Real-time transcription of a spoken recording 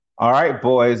All right,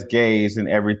 boys, gays, and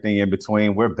everything in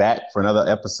between. We're back for another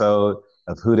episode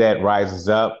of Who Dat Rises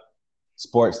Up,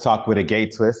 Sports Talk with a Gay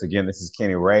Twist. Again, this is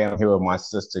Kenny Ray. I'm here with my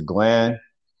sister Glenn,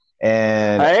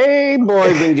 and Hey,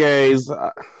 boys and gays.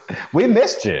 we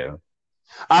missed you.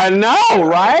 I know,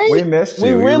 right? We missed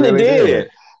you. We really did.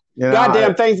 You know,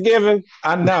 Goddamn Thanksgiving.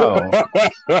 I know.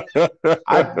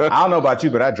 I don't know about you,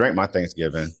 but I drank my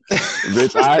Thanksgiving.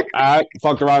 Bitch, I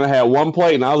fucked around and had one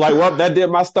plate, and I was like, well, that did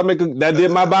my stomach, that did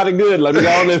my body good. Let me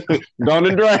go on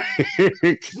and drink.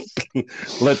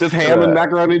 Let this ham and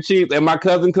macaroni and cheese. And my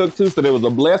cousin cooked too, so there was a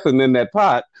blessing in that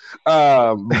pot.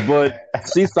 But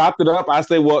she sopped it up. I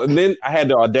said, well, and then I had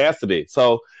the audacity.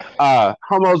 So,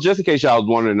 homos, just in case y'all was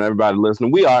wondering, everybody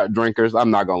listening, we are drinkers.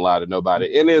 I'm not gonna lie to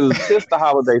nobody. And it is just the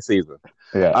holiday season.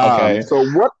 Yeah. Okay. So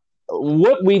what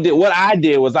I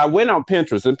did was I went on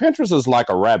Pinterest, and Pinterest is like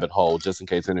a rabbit hole, just in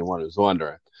case anyone is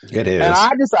wondering. It is. And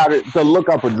I decided to look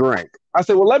up a drink. I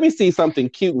said, well, let me see something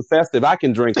cute and festive I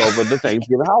can drink over the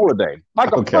Thanksgiving holiday.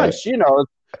 Like a punch,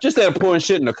 just instead of pouring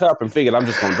shit in a cup and figured I'm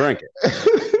just going to drink it.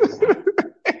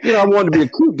 I wanted to be a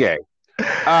cute gay.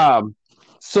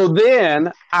 So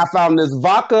then I found this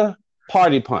vodka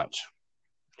party punch.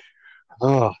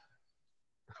 Vodka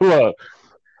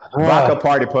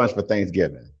party punch for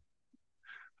Thanksgiving.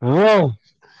 Oh,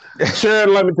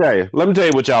 Sharon, let me tell you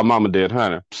what y'all mama did,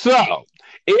 honey. So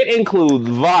it includes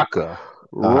vodka,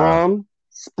 rum,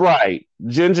 Sprite,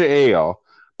 ginger ale,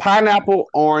 pineapple,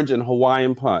 orange, and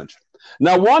Hawaiian punch.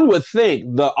 Now, one would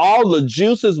think that all the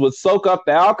juices would soak up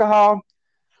the alcohol.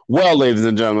 Well, ladies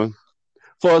and gentlemen,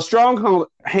 for a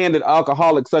strong-handed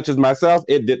alcoholic such as myself,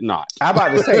 it did not. I'm about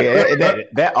to say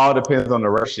that all depends on the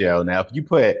ratio. Now, if you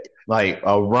put like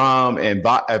a rum and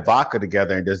a vodka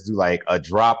together and just do like a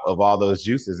drop of all those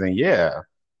juices, and yeah.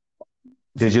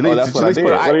 Did you leave? That's what I did.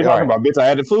 What are you talking about, bitch? I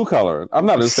added food coloring. I'm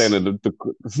not understanding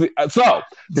So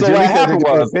what happened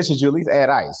was, bitch, did you at least add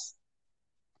ice?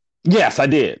 Yes, I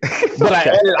did. But I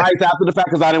added ice after the fact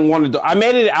because I didn't want to. I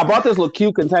bought this little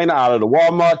cute container out of the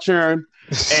Walmart churn.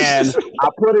 And I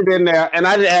put it in there, and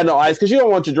I didn't add no ice because you don't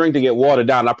want your drink to get watered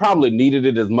down. I probably needed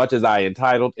it as much as I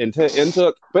intook.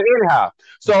 But anyhow,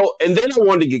 and then I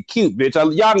wanted to get cute, bitch.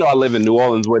 Y'all know I live in New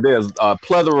Orleans where there's a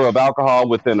plethora of alcohol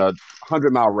within a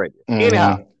 100-mile radius. Mm-hmm.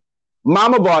 Anyhow,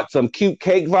 Mama bought some cute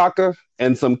cake vodka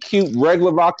and some cute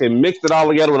regular vodka and mixed it all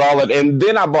together with all that. And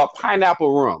then I bought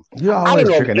pineapple rum. You always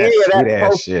drinking that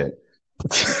sweet-ass shit.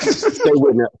 Stay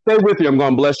with you. I'm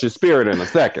going to bless your spirit in a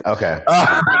second. Okay.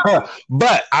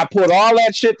 But I put all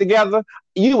that shit together.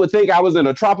 You would think I was in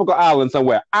a tropical island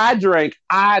somewhere. I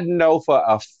know for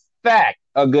a fact,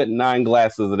 a good 9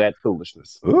 glasses of that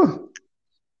foolishness. Ooh.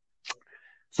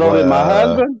 So did my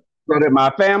husband. So did my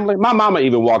family. My mama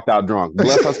even walked out drunk.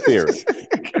 Bless her spirit.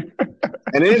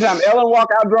 And anytime Ellen walk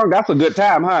out drunk, that's a good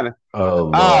time, honey.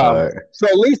 Oh, Lord. So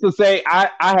Lisa say, I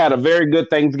had a very good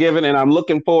Thanksgiving, and I'm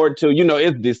looking forward to,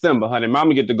 it's December, honey.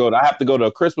 Mama I have to go to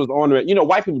a Christmas ornament.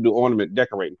 White people do ornament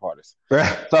decorating parties.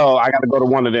 So I got to go to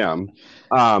one of them.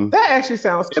 That actually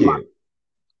sounds cute.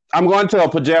 I'm going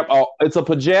to it's a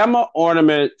pajama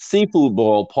ornament seafood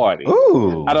bowl party.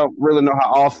 Ooh. I don't really know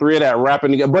how all three of that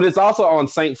wrapping together, but it's also on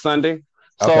Saint Sunday.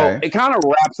 So It kind of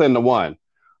wraps into one.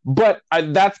 But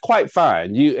that's quite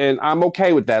fine. And I'm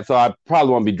okay with that. So I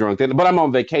probably won't be drunk then. But I'm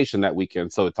on vacation that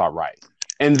weekend, so it's all right.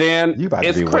 And then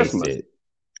it's Christmas. Wasted.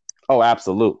 Oh,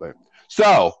 absolutely.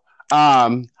 So,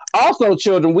 also,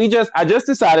 children, I just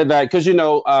decided that because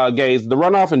gays, the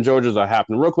runoff in Georgia's are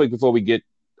happening. Real quick before we get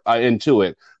into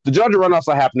it, the Georgia runoffs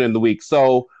are happening in the week.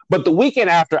 So, but the weekend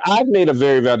after, I've made a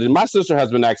very valid. My sister has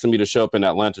been asking me to show up in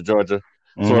Atlanta, Georgia,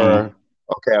 for.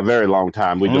 Okay, a very long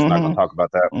time. We're just not going to talk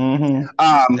about that. Mm-hmm.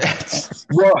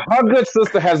 Well, her good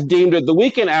sister has deemed it the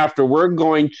weekend after we're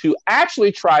going to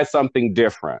actually try something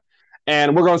different.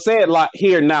 And we're going to say it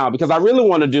here now because I really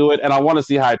want to do it and I want to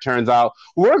see how it turns out.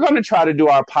 We're going to try to do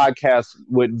our podcast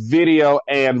with video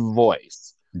and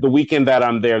voice the weekend that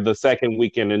I'm there, the second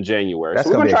weekend in January. That's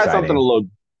so we're going to try exciting. Something a little.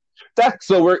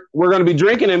 So we're going to be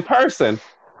drinking in person.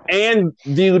 And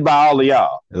viewed by all of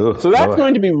y'all. Ooh, so that's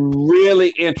going to be really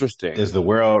interesting. Is the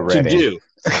world ready? To do.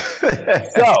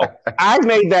 So I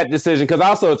made that decision because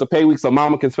also it's a pay week, so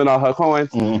Mama can spend all her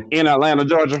coins in Atlanta,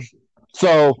 Georgia.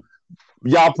 So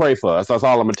y'all pray for us. That's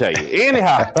all I'm gonna tell you.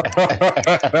 Anyhow,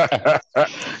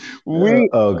 we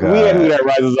had Who Dat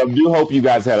Rises Up. Do hope you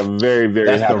guys had a very,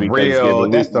 very happy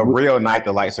Thanksgiving. That's the real night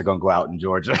the lights are gonna go out in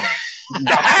Georgia.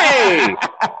 Hey.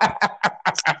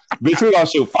 Bitch, we gonna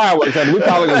shoot fireworks and we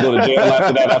probably gonna go to jail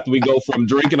after that, after we go from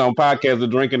drinking on podcasts to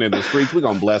drinking in the streets. We're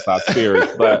gonna bless our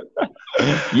spirits. But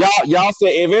Y'all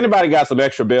say if anybody got some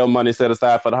extra bail money set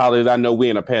aside for the holidays, I know we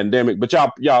in a pandemic, but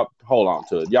y'all hold on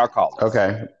to it. Y'all call us.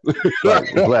 Okay.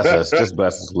 Bless us. Just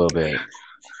bless us a little bit.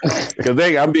 Because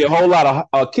I'm be a whole lot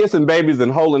of kissing babies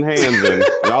and holding hands and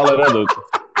all that other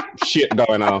shit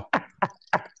going on.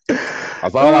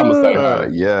 That's all I'm gonna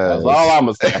say. Yeah, that's all I'm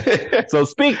gonna say. So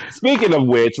speaking of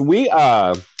which, we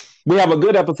have a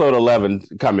good episode 11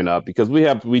 coming up because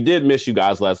we did miss you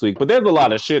guys last week, but there's a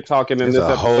lot of shit talking in this episode.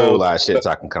 There's a whole lot of shit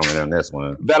talking coming in this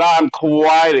one that I'm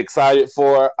quite excited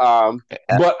for.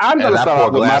 But I'm gonna start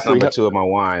off with my number 2 of my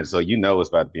wine, so you know it's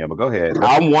about to be. But go ahead.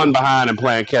 I'm one behind and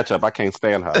playing catch up. I can't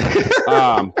stand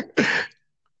her.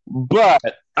 But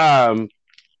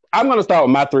I'm going to start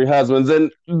with my 3 husbands.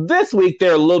 And this week,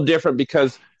 they're a little different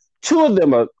because 2 of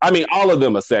them all of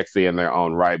them are sexy in their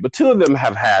own right. But 2 of them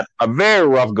have had a very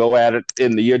rough go at it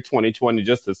in the year 2020,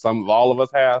 just as all of us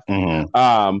have.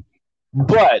 Mm-hmm.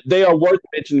 But they are worth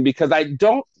mentioning because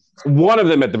one of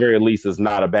them at the very least is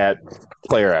not a bad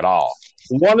player at all.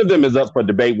 One of them is up for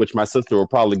debate, which my sister will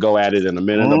probably go at it in a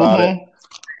minute about it.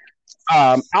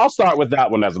 I'll start with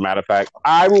that one, as a matter of fact.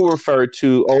 I will refer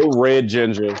to old Red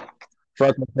Ginger,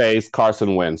 Freckle Face,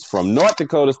 Carson Wentz from North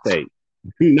Dakota State,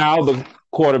 now the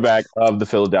quarterback of the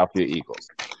Philadelphia Eagles.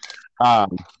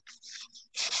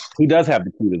 He does have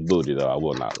the cutest booty, though. I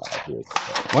will not lie to you.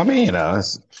 Well, I mean,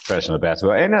 it's professional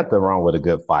basketball. Ain't nothing wrong with a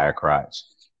good fire crotch.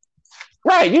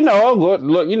 Right,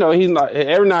 look, he's not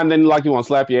every now and then like you want to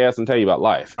slap your ass and tell you about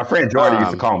life. My friend Jordan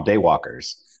used to call them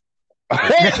daywalkers.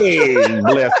 Hey,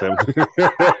 bless him.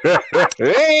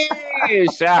 Hey,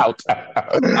 shout.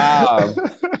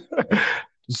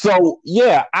 So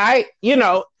yeah,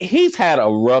 he's had a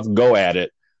rough go at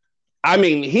it. I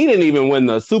mean, he didn't even win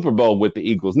the Super Bowl with the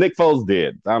Eagles. Nick Foles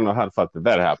did. I don't know how the fuck did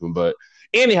that happen, but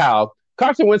anyhow,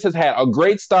 Carson Wentz has had a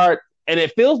great start, and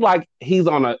it feels like he's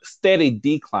on a steady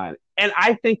decline. And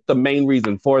I think the main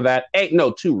reason for that,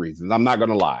 2 reasons. I'm not going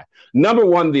to lie. Number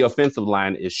 1, the offensive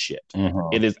line is shit.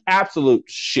 Mm-hmm. It is absolute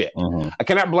shit. Mm-hmm. I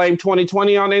cannot blame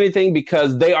 2020 on anything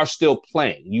because they are still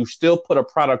playing. You still put a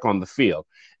product on the field.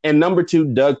 And number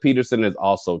 2, Doug Peterson is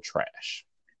also trash.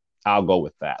 I'll go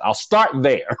with that. I'll start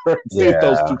there. See if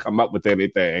those 2 come up with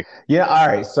anything. Yeah, all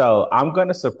right. So I'm going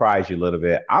to surprise you a little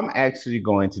bit. I'm actually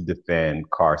going to defend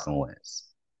Carson Wentz.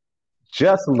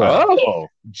 Just a little. Oh.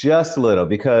 Just a little,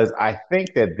 because I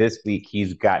think that this week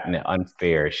he's gotten an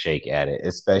unfair shake at it,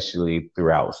 especially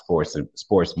throughout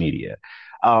sports media.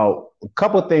 A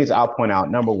couple of things I'll point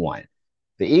out. Number 1,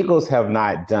 the Eagles have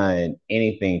not done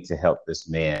anything to help this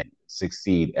man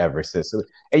succeed ever since. And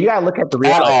you got to look at the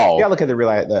reality. You got to look at the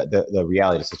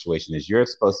reality of the situation. Is you're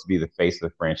supposed to be the face of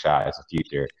the franchise, the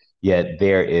future, yet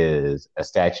there is a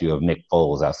statue of Nick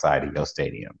Foles outside of your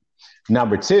stadium.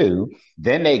 Number 2,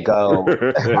 then they go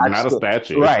not a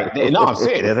statue, right? No, I'm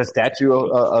saying there's a statue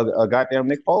of a goddamn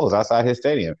Nick Foles outside his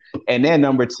stadium. And then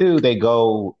number 2, they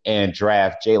go and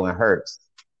draft Jalen Hurts,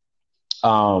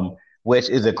 which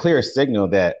is a clear signal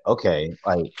that, okay,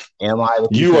 like, am I the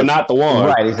future? You are not the one.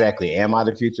 Right, exactly. Am I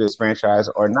the future of this franchise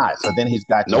or not? So then he's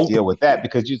got to deal with that,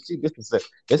 because you see, this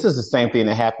is the same thing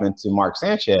that happened to Mark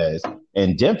Sanchez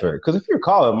in Denver. Because if you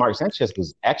recall, Mark Sanchez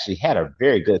had a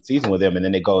very good season with him, and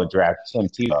then they go and draft Tim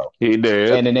Tebow. He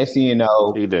did. And then next thing you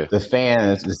know, he did. The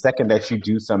fans, the second that you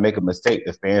do make a mistake,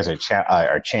 the fans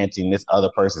are chanting this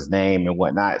other person's name and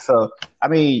whatnot. So, I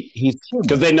mean, he's human.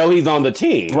 Because they know he's on the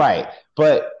team. Right.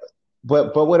 But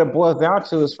what it boils down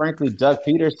to is, frankly, Doug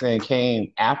Peterson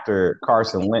came after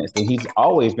Carson Wentz, and he's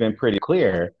always been pretty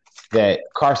clear that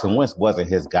Carson Wentz wasn't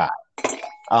his guy.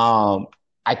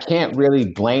 I can't really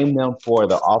blame them for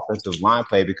the offensive line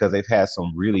play because they've had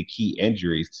some really key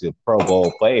injuries to Pro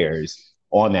Bowl players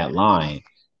on that line.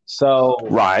 So,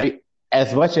 right,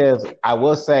 as much as I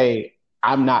will say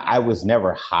I was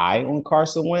never high on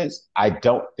Carson Wentz, I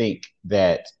don't think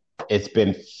that it's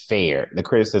been fair. The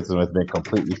criticism has been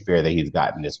completely fair that he's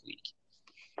gotten this week.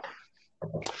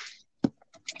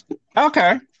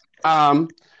 Okay.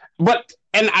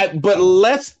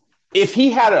 If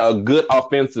he had a good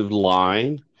offensive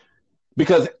line,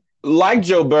 because like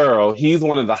Joe Burrow, he's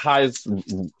one of the highest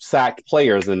sacked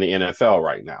players in the NFL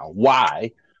right now.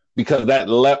 Why? Because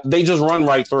they just run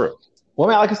right through. Well,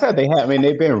 man, like I said,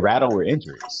 they've been rattled with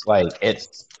injuries. Like,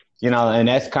 it's, and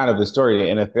that's kind of the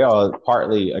story of the NFL,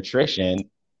 partly attrition.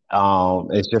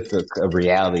 It's just a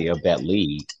reality of that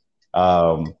league.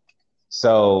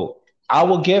 So I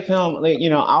will give him,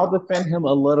 I'll defend him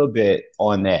a little bit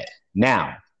on that.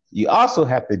 Now, you also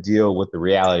have to deal with the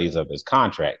realities of his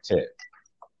contract too.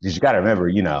 Because you got to remember,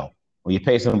 when you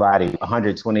pay somebody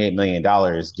 $128 million,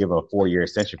 give them a 4-year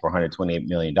extension for $128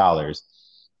 million,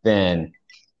 then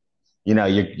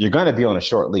you're going to be on a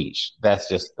short leash. That's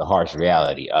just the harsh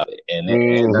reality of it, and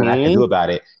there's nothing I can do about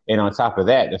it. And on top of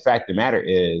that, the fact of the matter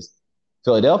is,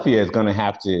 Philadelphia is going to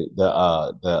have to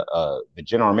the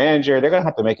general manager. They're going to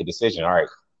have to make a decision. All right,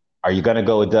 are you going to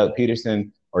go with Doug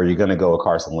Peterson or are you going to go with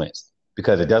Carson Wentz?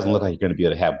 Because it doesn't look like you're going to be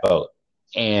able to have both.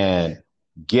 And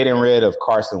getting rid of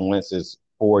Carson Wentz's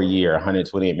 4-year,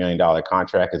 $128 million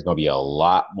contract is going to be a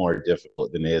lot more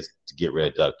difficult than it is to get rid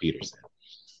of Doug Peterson.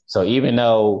 So even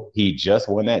though he just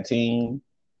won that team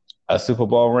a Super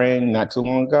Bowl ring not too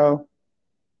long ago,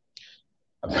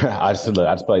 I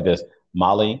just play this.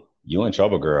 Molly, you in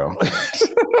trouble, girl.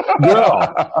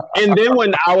 Girl. And then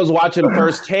when I was watching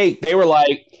First Take, they were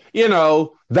like,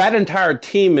 that entire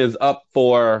team is up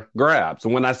for grabs.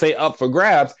 And when I say up for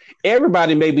grabs,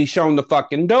 everybody may be shown the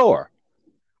fucking door,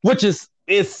 which is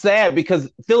sad because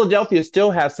Philadelphia still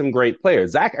has some great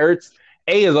players. Zach Ertz,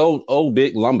 is old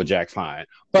big lumberjack fine,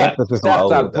 but that's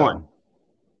not the point.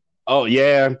 Oh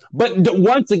yeah, but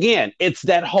once again, it's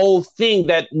that whole thing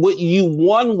that what you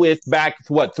won with back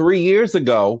 3 years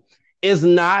ago is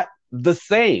not the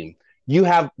same. You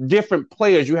have different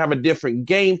players. You have a different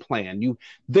game plan.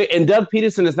 And Doug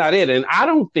Peterson is not it. And I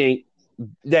don't think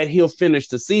that he'll finish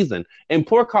the season. And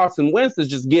poor Carson Wentz is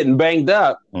just getting banged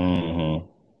up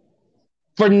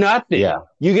for nothing. Yeah.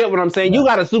 You get what I'm saying? Yeah. You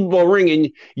got a Super Bowl ring and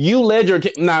you led your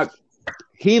team. Now,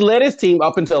 he led his team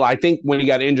up until I think when he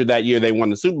got injured that year, they won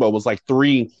the Super Bowl. It was like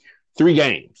three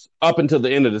games up until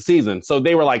the end of the season. So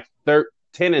they were like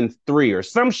 10-3 or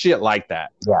some shit like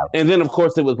that. Yeah. And then, of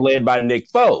course, it was led by Nick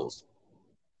Foles.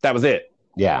 That was it.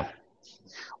 Yeah.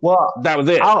 Well, that was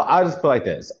it. I'll just put it like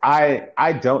this.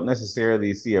 I don't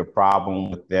necessarily see a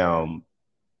problem with them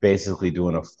basically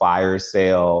doing a fire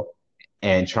sale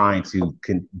and trying to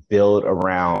build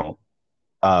around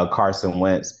Carson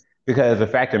Wentz, because the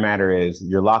fact of the matter is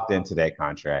you're locked into that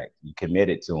contract. You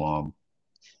committed to him.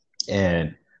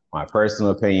 And my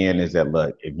personal opinion is that,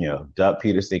 look, if Doug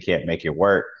Peterson can't make it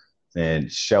work, then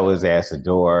show his ass a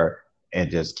door and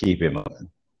just keep him moving.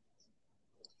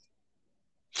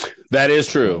 That is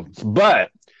true. But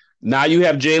now you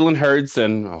have Jalen Hurts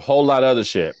and a whole lot of other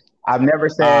shit. I've never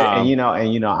said, I am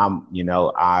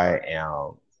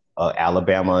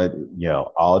Alabama,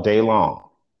 all day long,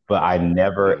 but I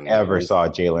never ever saw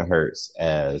Jalen Hurts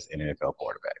as an NFL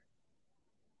quarterback.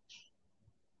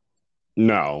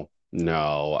 No,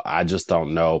 I just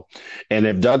don't know. And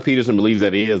if Doug Peterson believes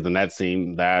that he is, then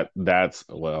that's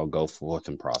go forth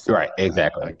and prosper. Right,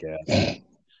 exactly. I guess.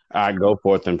 I go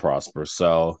forth and prosper.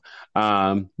 So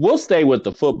we'll stay with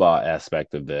the football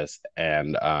aspect of this,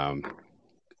 and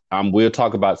we'll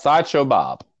talk about Sideshow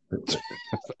Bob.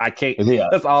 I can't.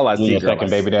 That's all I see. Second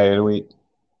baby daddy of the week.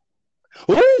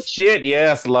 Woo, shit,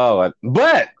 yes, Lord.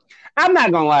 But I'm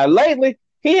not gonna lie. Lately,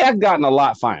 he has gotten a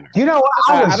lot finer. You know what?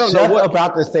 I don't know what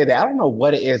about to say that. I don't know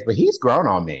what it is, but he's grown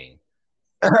on me.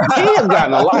 He has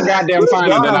gotten a lot goddamn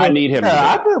finer than I need him to.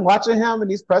 I've been watching him in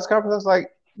these press conferences.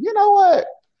 Like, you know what?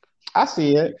 I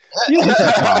see it. You can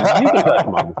touch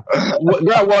mama.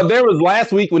 Well, there was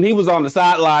last week when he was on the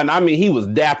sideline. I mean, he was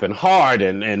dapping hard,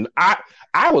 and I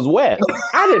was wet.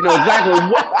 I didn't know exactly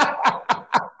what.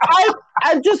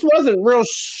 I just wasn't real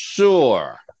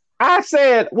sure. I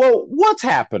said, "Well, what's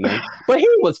happening?" But he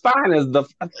was fine as the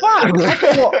fuck. I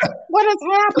said, "Well, what is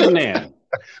happening?"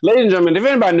 Ladies and gentlemen, if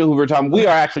anybody knew who we're talking, we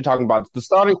are actually talking about the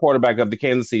starting quarterback of the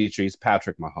Kansas City Chiefs,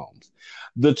 Patrick Mahomes.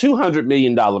 The $200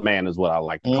 million man is what I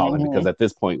like to call him, because at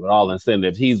this point, with all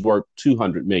incentives, he's worth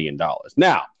 $200 million.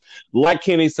 Now, like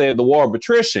Kenny said, the war of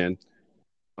attrition,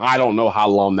 I don't know how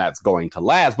long that's going to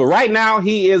last, but right now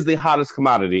he is the hottest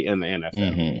commodity in the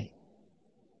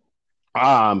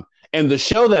NFL. And the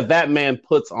show that man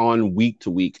puts on week to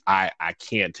week, I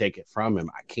can't take it from him.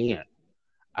 I can't.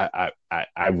 I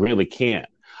really can't.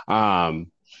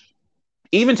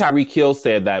 Even Tyreek Hill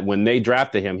said that when they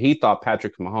drafted him, he thought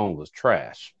Patrick Mahomes was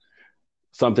trash.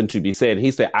 Something to be said.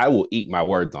 He said, "I will eat my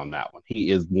words on that one.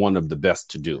 He is one of the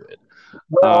best to do it."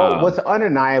 Well, what's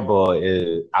undeniable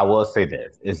is, I will say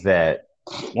this, is that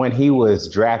when he was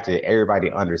drafted,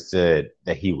 everybody understood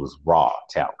that he was raw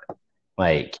talent.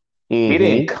 Like, he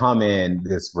didn't come in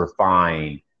this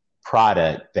refined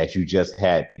product that you just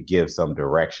had to give some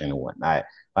direction and whatnot.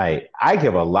 Like, I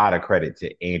give a lot of credit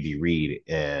to Andy Reid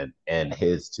and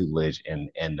his tutelage and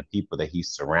the people that he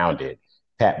surrounded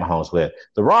Pat Mahomes with.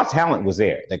 The raw talent was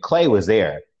there. The clay was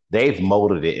there. They've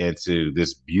molded it into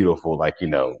this beautiful,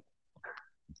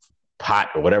 pot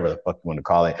or whatever the fuck you want to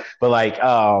call it. But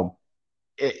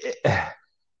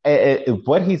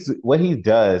what he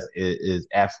does is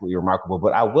absolutely remarkable.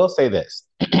 But I will say this,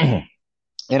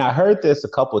 and I heard this a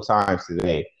couple of times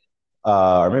today,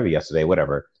 or maybe yesterday,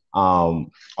 whatever.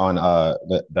 on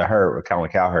the herd with Colin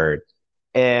Cowherd.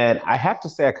 And I have to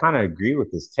say, I kind of agree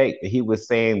with his take that he was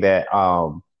saying that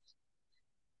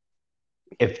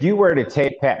if you were to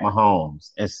take Pat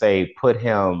Mahomes and say put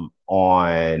him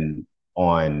on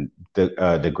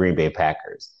the Green Bay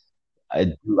Packers,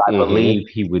 do I believe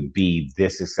he would be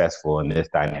this successful in this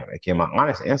dynamic? And my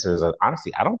honest answer is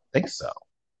honestly, I don't think so.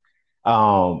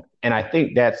 And I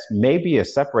think that's maybe a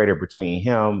separator between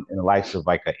him and the likes of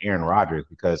like Aaron Rodgers,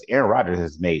 because Aaron Rodgers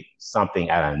has made something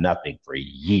out of nothing for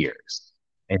years.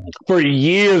 And for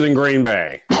years in Green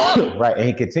Bay. Right. And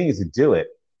he continues to do it.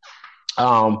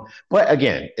 But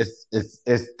again, it's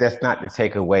that's not to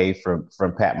take away from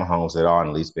Pat Mahomes at all, in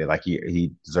the least bit. Like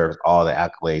he deserves all the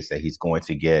accolades that he's going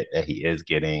to get, that he is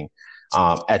getting.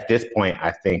 At this point,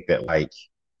 I think that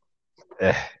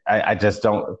I just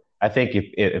don't. I think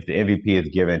if the MVP is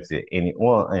given to any,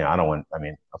 well, I don't want. I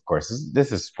mean, of course,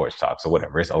 this is sports talk, so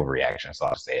whatever. It's overreaction, so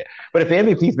I'll say it. But if the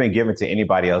MVP's been given to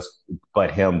anybody else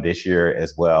but him this year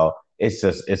as well,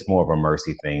 it's more of a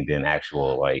mercy thing than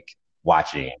actual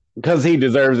watching, because he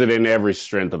deserves it in every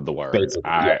strength of the word.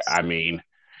 Yes. I mean,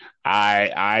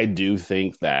 I do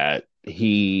think that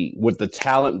he, with the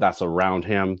talent that's around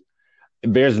him,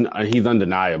 he's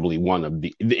undeniably one of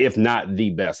the, if not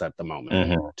the best at the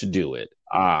moment to do it.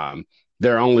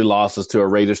 Their only losses to a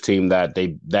Raiders team that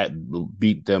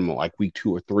beat them like week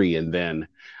 2 or 3, and then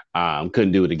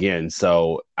couldn't do it again.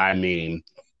 So I mean,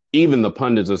 even the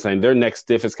pundits are saying their next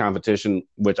stiffest competition,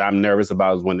 which I'm nervous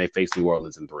about, is when they face New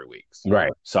Orleans in 3 weeks.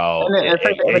 Right. So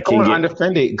going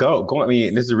undefended. I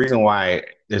mean, this is the reason why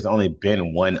there's only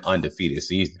been one undefeated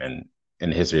season in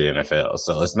the history of the NFL.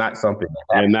 So it's not something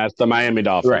and that's the Miami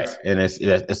Dolphins. Right. And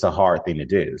it's a hard thing to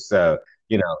do. So,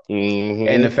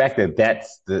 and the fact that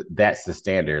that's the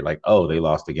standard, like, oh, they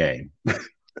lost the game.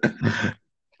 Kind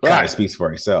of speaks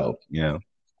for itself,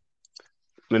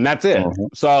 And that's it.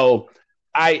 So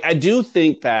I do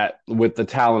think that with the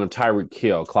talent of Tyreek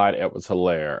Hill, Clyde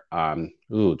Edwards-Helaire,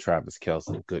 Travis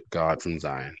Kelce, good God from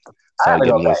Zion. So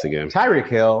getting this again. Tyreek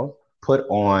Hill put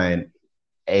on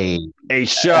a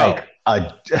show.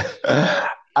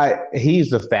 He's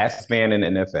the fastest man in the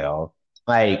NFL.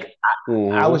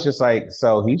 I was just like,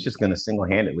 so he's just going to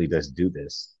single-handedly just do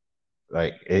this.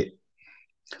 They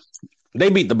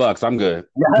beat the Bucs. I'm good.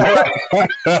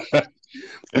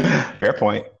 Fair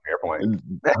point.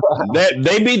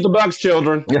 They beat the Bucs,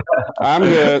 children. I'm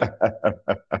good.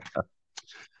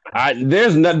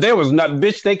 There was not,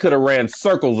 bitch. They could have ran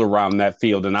circles around that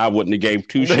field, and I wouldn't have gave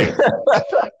two shits.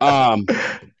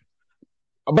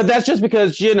 But that's just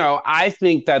because I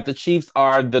think that the Chiefs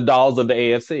are the dolls of the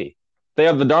AFC. They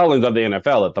are the darlings of the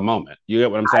NFL at the moment. You get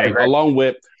what I'm saying? Along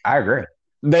with, I agree.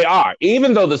 They are,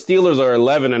 even though the Steelers are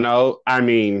 11-0. I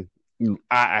mean,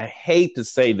 I hate to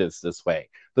say this way.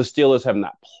 The Steelers have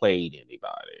not played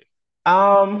anybody.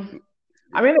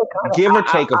 I mean, give or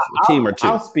take a team or two.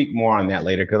 I'll speak more on that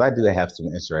later, because I do have some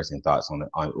interesting thoughts on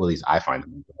at least I find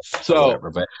them. So,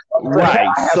 whatever, but right.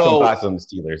 I have some thoughts on the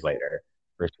Steelers later,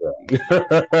 for sure.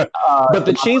 But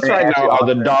the Chiefs right now are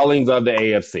the darlings of the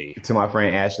AFC. To my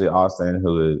friend Ashley Austin,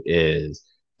 who is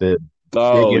the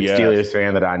biggest Steelers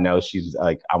fan that I know, she's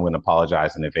like, I'm going to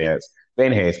apologize in advance.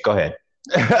 Van Hayes, go ahead.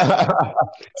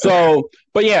 So,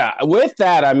 but yeah, with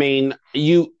that, I mean,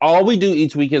 all we do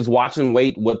each week is watch and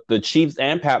wait what the Chiefs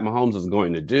and Pat Mahomes is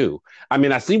going to do. I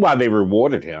mean, I see why they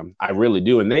rewarded him. I really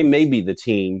do. And they may be the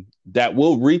team that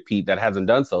will repeat that hasn't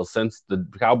done so since the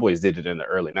Cowboys did it in the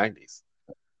early 90s.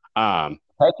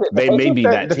 They may be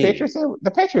that team.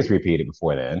 The Patriots repeated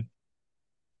before then.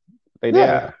 They did.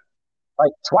 Yeah.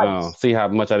 Like twice. Oh, see how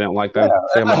much I didn't like that? Yeah.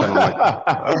 See how much I don't like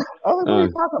that?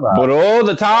 But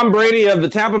the Tom Brady of the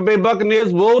Tampa Bay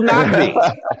Buccaneers will not be.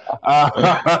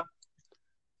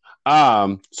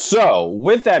 So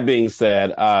with that being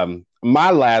said, my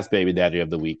last baby daddy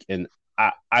of the week, and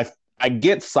I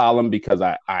get solemn because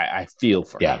I feel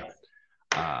for him.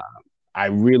 I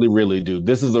really, really do.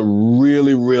 This is a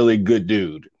really, really good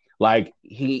dude. Like,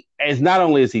 it's not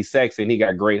only is he sexy and he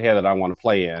got great hair that I want to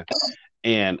play in,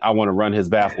 and I want to run his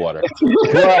bathwater.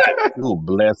 But,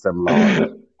 bless him,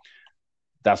 Lord.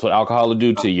 That's what alcohol will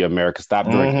do to you, America. Stop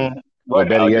drinking. Or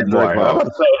better yet, drink more.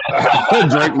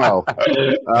 Drink more.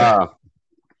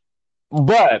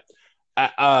 But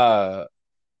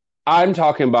I'm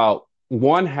talking about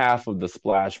one half of the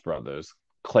Splash Brothers,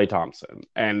 Klay Thompson.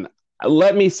 And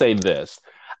let me say this.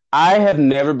 I have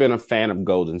never been a fan of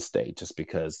Golden State just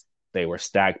because they were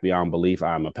stacked beyond belief.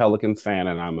 I'm a Pelicans fan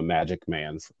and I'm a Magic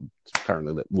man,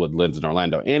 currently lives in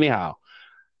Orlando. Anyhow,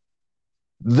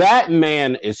 that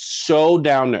man is so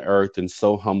down to earth and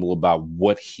so humble about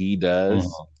what he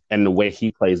does and the way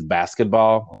he plays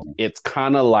basketball, it's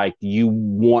kind of like you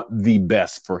want the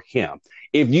best for him.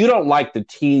 If you don't like the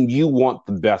team, you want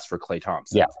the best for Klay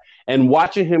Thompson. Yeah. And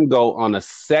watching him go on a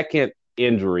second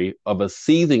injury of a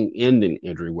season-ending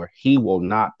injury where he will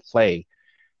not play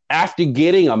after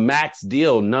getting a max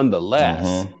deal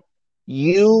nonetheless,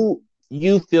 you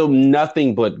feel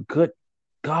nothing but good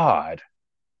God,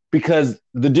 because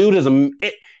the dude is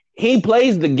he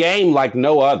plays the game like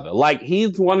no other. Like,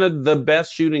 he's one of the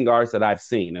best shooting guards that I've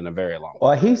seen in a very long time.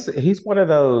 Well, he's one of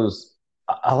those.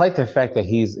 I like the fact that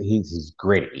he's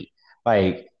gritty.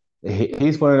 Like,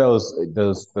 he's one of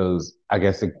those. I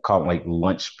guess they call them like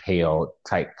lunch pail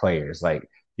type players. Like,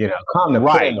 come to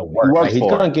put in the work. Like, he's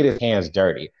gonna get his hands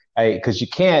dirty. Because you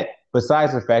can't.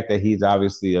 Besides the fact that he's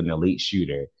obviously an elite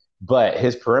shooter, but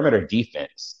his perimeter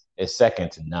defense is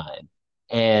second to none.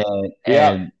 And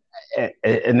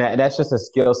that's just a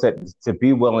skill set to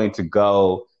be willing to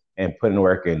go and put in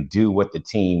work and do what the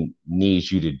team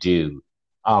needs you to do,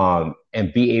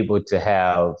 and be able to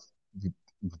have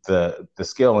the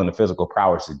skill and the physical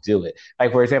prowess to do it.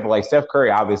 Like, for example, like Steph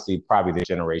Curry, obviously probably this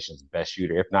generation's best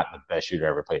shooter, if not the best shooter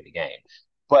ever played the game.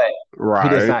 But he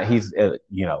does not. He's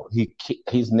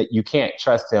you can't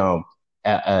trust him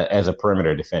as a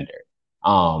perimeter defender.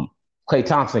 Klay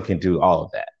Thompson can do all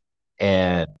of that,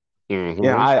 and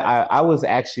I was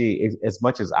actually, as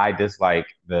much as I dislike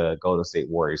the Golden State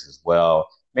Warriors as well,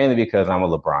 mainly because I'm a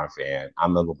LeBron fan.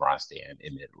 I'm a LeBron stan,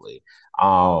 admittedly.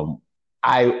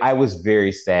 I was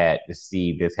very sad to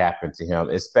see this happen to him,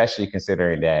 especially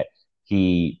considering that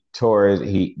he got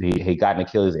an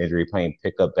Achilles injury playing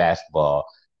pickup basketball,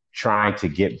 trying to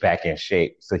get back in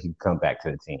shape so he can come back to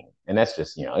the team. And that's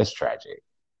just, it's tragic.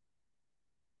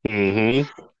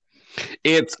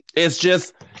 It's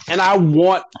just, and I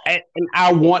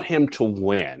want him to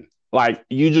win. Like,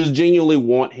 you just genuinely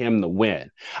want him to win.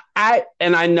 I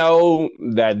know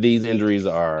that these injuries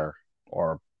are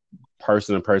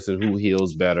person to person, who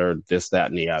heals better, this, that,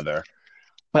 and the other.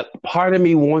 But part of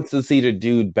me wants to see the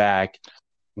dude back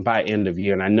by end of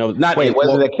year. And I know not. Wait, was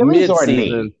it Achilles or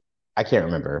knee? I can't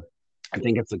remember. I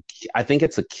think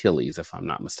it's Achilles, if I'm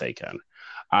not mistaken.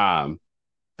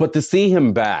 But to see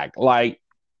him back, like,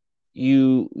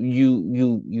 you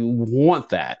want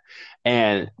that,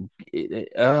 and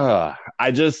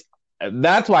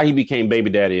that's why he became baby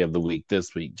daddy of the week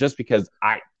this week, just because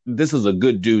this is a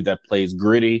good dude that plays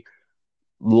gritty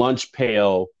lunch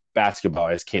pail basketball,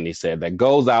 as Kenny said, that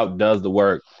goes out, does the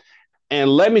work. And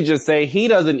let me just say, he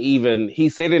said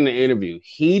in the interview,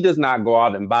 he does not go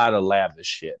out and buy the lavish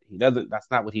shit. That's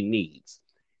not what he needs.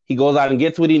 He goes out and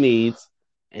gets what he needs,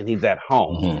 and he's at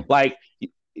home. Like,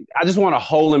 I just want to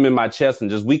hold him in my chest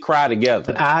and we cry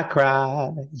together. I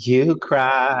cry, you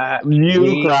cry,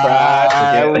 we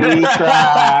cry.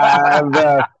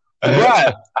 But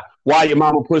while your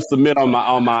mama puts the mint on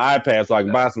my iPad so I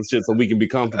can buy some shit so we can be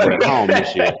comfortable at home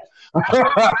this year.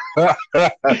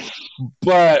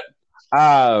 But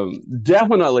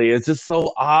definitely, it's just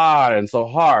so odd and so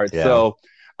hard. Yeah. So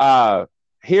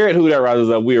here at Who Dat Rises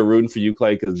Up, we are rooting for you,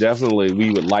 Klay, because definitely we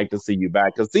would like to see you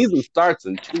back, because season starts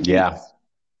in 2 weeks.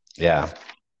 Yeah.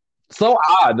 So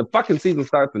odd. The fucking season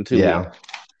starts in 2 weeks.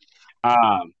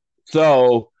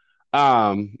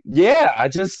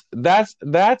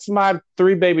 That's my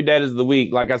 3 baby daddies of the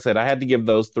week. Like I said, I had to give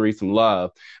those 3 some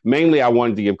love. Mainly, I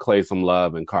wanted to give Klay some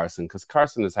love and Carson, because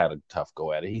Carson has had a tough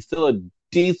go at it. He's still a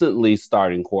decently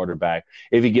starting quarterback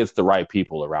if he gets the right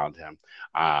people around him.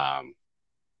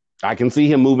 I can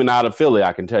see him moving out of Philly.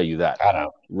 I can tell you that. I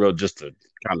know. Real, just to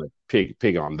kind of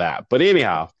pig on that. But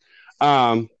anyhow,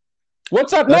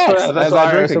 what's up next?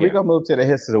 So we're gonna move to the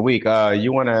hits of the week.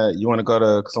 You wanna go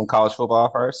to some college football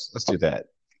first? Let's do that.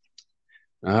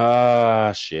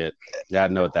 Shit. Yeah, I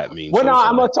know what that means. Well, no,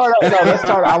 I'm gonna start.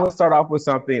 I will start off with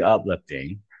something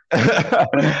uplifting. Okay.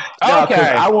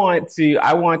 I want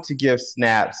to give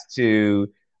snaps to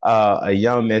a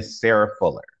young Miss Sarah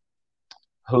Fuller,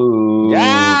 who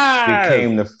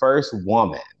became the first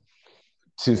woman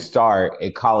to start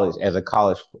as a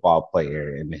college football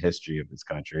player in the history of this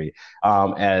country.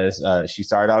 As she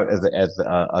started out as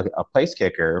a place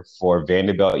kicker for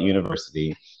Vanderbilt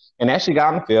University, and actually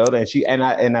got on the field. And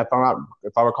if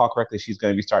I recall correctly, she's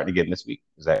going to be starting again this week.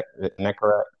 Isn't that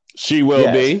correct? She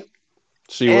will be.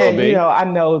 She will be. I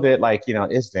know that,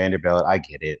 it's Vanderbilt. I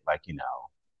get it.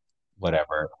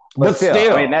 Whatever. But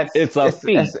still, I mean, it's a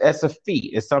feat. It's a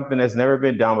feat. It's something that's never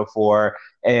been done before.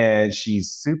 And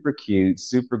she's super cute,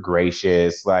 super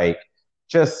gracious. I'm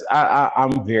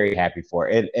very happy for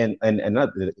it. And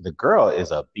the girl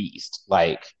is a beast.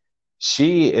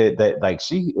 She is built.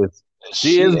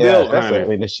 She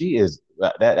is.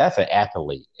 That's an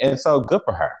athlete. And so good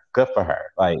for her. good for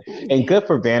her. Like, and good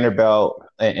for Vanderbilt,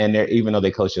 and even though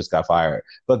their coach just got fired,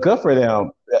 but good for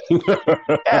them.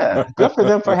 Yeah, good for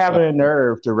them for having a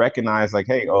nerve to recognize, like,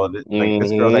 hey, like this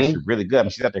girl's actually really good. I mean,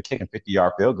 she's out there kicking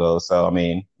 50-yard field goals. So, I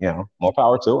mean, more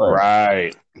power to her.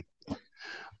 Right.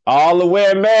 All the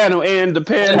way, man,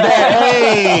 independent.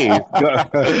 Hey,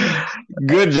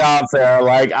 good job, Sarah.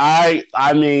 Like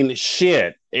I mean,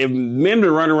 shit. If men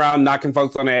been running around knocking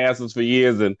folks on their asses for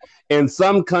years, and in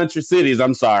some country cities,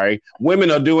 I'm sorry, women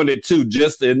are doing it too,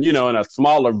 just in a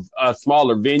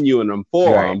smaller venue and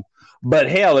forum. Right.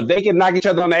 But hell, if they can knock each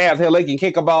other on the ass, hell, they can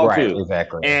kick a ball too.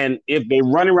 Exactly. And if they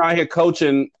run around here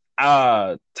coaching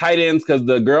tight ends, because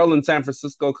the girl in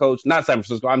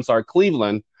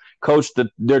Cleveland coached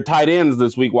their tight ends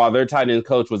this week while their tight end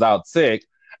coach was out sick.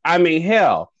 I mean,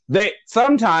 hell, they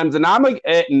sometimes,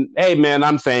 hey man,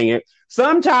 I'm saying it.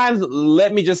 Sometimes,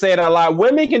 let me just say it out loud,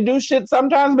 women can do shit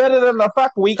sometimes better than the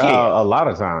fuck we can. A lot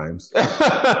of times.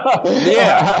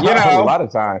 Yeah, a lot of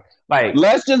times. Like,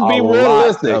 let's just be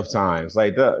realistic. Of times,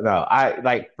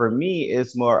 for me,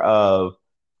 it's more of,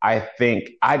 I think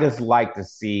I just like to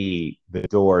see the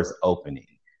doors opening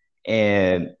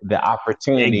and the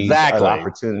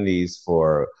opportunities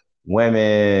for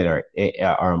women or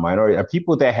minority or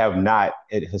people that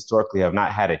historically have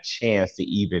not had a chance to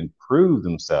even prove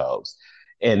themselves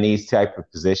in these type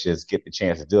of positions get the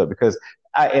chance to do it. Because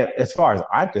as far as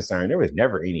I'm concerned, there was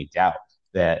never any doubt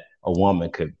that a woman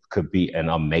could be an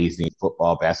amazing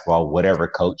football, basketball, whatever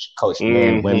coach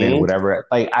men, women, whatever.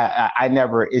 Like I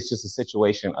never. It's just a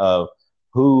situation of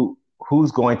how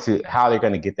they're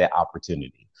going to get that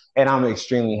opportunity. And I'm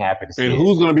extremely happy to see it. And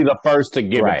who's going to be the first to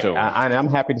give it to them. I'm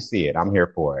happy to see it. I'm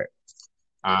here for it.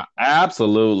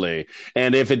 Absolutely.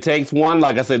 And if it takes one,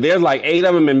 like I said, there's like 8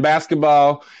 of them in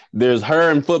basketball. There's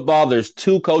her in football. There's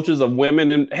 2 coaches of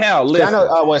women. And hell, listen.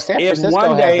 San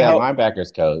Francisco has that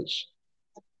linebackers coach.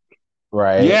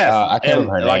 Right? Yes. I can't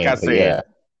remember her name. Like I said.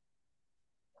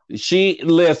 Yeah.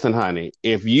 Listen, honey,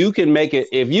 if you can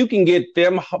get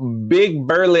them big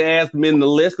burly ass men to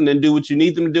listen and do what you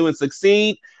need them to do and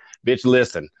succeed, bitch,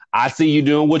 listen, I see you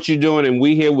doing what you're doing and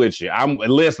we here with you. I'm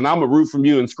a root from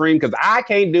you and scream because I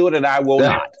can't do it and I will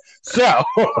not. So,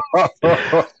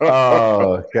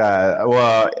 oh God.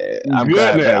 Well, I'm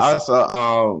glad.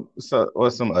 Also, so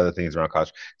what's some other things around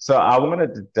college? So I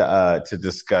wanted to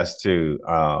discuss too.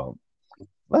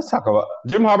 Let's talk about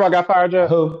Jim Harbaugh got fired yet?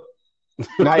 Who?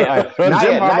 Not yet.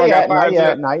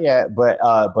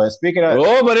 But speaking of,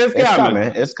 but it's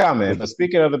coming. It's coming. But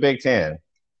speaking of the Big Ten,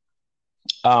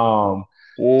 so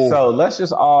let's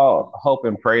just all hope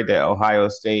and pray that Ohio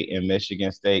State and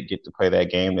Michigan State get to play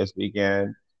that game this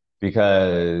weekend,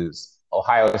 because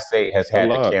Ohio State has had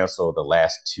to cancel the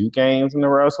last 2 games in a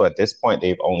row. So at this point,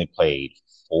 they've only played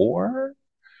 4,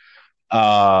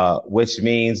 which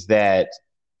means that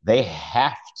they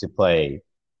have to play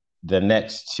the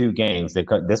next 2 games.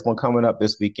 This one coming up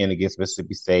this weekend against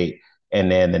Mississippi State,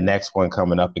 and then the next one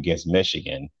coming up against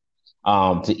Michigan,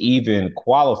 to even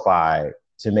qualify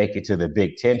to make it to the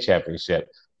Big Ten championship,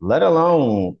 let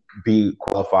alone be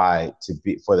qualified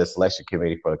for the selection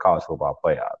committee for the college football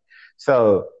playoff.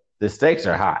 So the stakes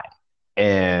are high,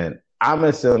 and I'm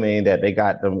assuming that they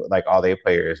got them, like, all their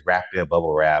players wrapped in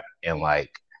bubble wrap and like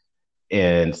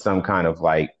in some kind of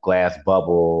like glass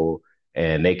bubble,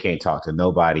 and they can't talk to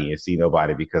nobody and see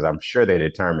nobody, because I'm sure they're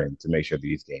determined to make sure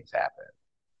these games happen.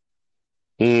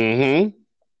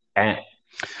 And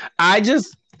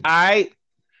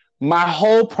my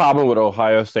whole problem with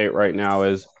Ohio State right now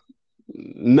is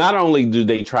not only do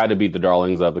they try to be the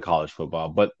darlings of the college football,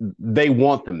 but they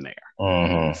want them there.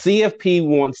 CFP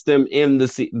wants them in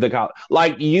the college.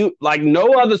 Like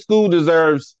no other school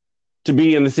deserves to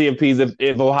be in the CFPs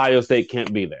if Ohio State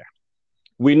can't be there.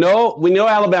 We know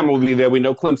Alabama will be there. We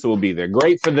know Clemson will be there.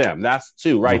 Great for them. That's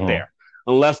 2 right there.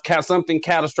 Unless something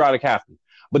catastrophic happens.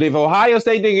 But if Ohio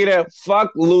State didn't get there, fuck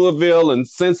Louisville and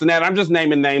Cincinnati. I'm just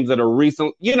naming names that are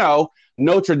recent.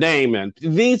 Notre Dame, and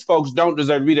these folks don't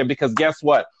deserve to be there, because guess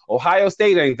what? Ohio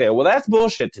State ain't there. Well, that's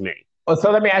bullshit to me. Well,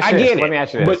 so let me ask you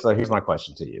this. So here's my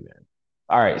question to you then.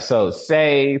 All right. So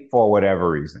say for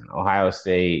whatever reason, Ohio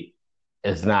State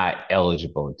is not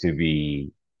eligible to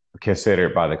be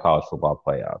considered by the college football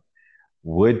playoff.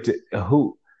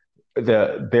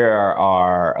 There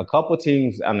are a couple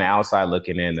teams on the outside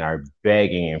looking in that are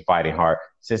begging and fighting hard.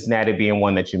 Cincinnati being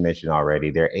one that you mentioned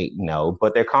already. They're 8-0,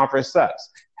 but their conference sucks.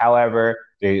 However,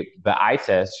 the eye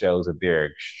test shows that they're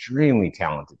an extremely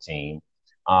talented team.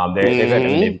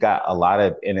 They've got a lot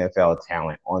of NFL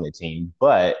talent on the team,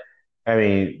 but I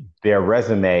mean, their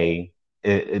resume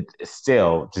it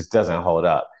still just doesn't hold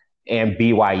up. And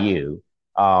BYU,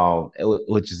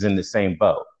 which is in the same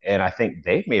boat. And I think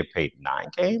they may have played 9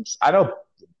 games. I know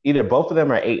either both of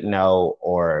them are 8-0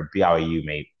 or BYU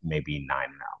may be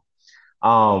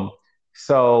 9-0.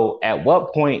 So at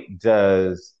what point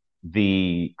does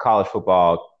the college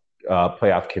football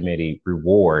playoff committee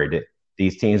reward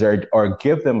these teams or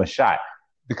give them a shot?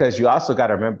 Because you also got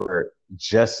to remember,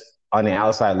 just on the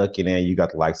outside looking in, you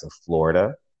got the likes of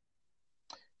Florida.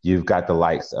 You've got the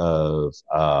likes of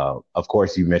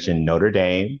course, you mentioned Notre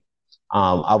Dame.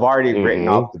 I've already written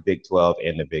off the Big 12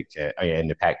 and the Big 10 and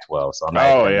the Pac-12, so I'm not.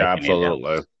 Oh yeah,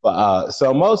 absolutely. But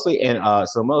so mostly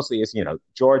it's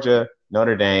Georgia,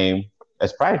 Notre Dame.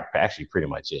 That's probably actually pretty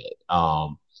much it.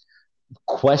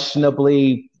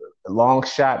 Questionably long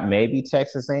shot, maybe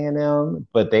Texas A&M,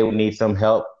 but they would need some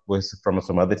help from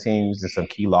some other teams and some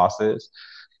key losses.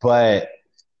 But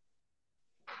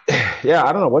yeah,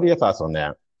 I don't know. What are your thoughts on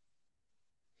that?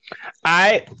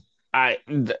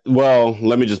 Well,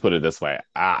 let me just put it this way.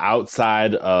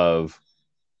 Outside of,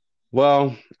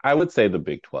 I would say the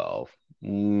Big 12.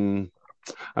 I'm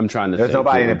trying to There's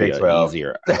nobody in the Big 12.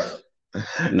 Easier.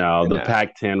 No, the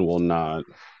Pac-10 will not.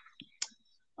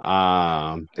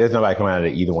 There's nobody coming out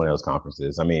of either one of those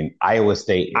conferences. I mean, Iowa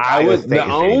State. The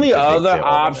only other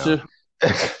option,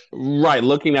 right?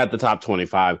 Looking at the top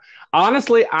 25,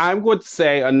 honestly, I'm going to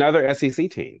say another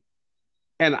SEC team,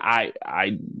 and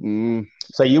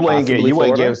So you wouldn't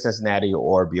give Cincinnati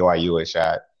or BYU a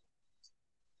shot?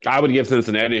 I would give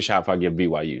Cincinnati a shot if I give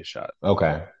BYU a shot.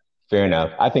 Okay, fair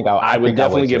enough. I think I would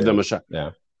definitely give them a shot.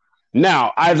 Yeah.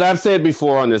 Now, as I've said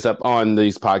before on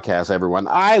these podcasts, everyone,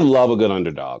 I love a good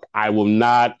underdog. I will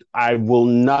not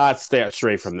stay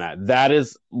straight from that. That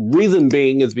is reason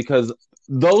being is because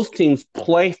those teams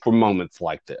play for moments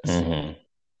like this. Mm-hmm.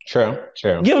 True.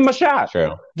 Give them a shot.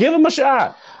 True. Give them a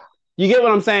shot. You get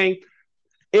what I'm saying?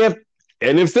 If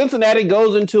Cincinnati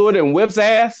goes into it and whips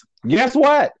ass, guess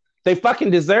what? They fucking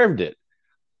deserved it.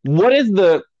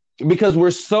 Because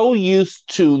we're so used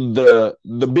to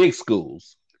the big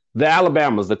schools. The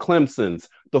Alabamas, the Clemsons,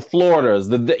 the Floridas,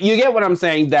 you get what I'm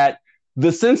saying? That the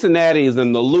Cincinnatis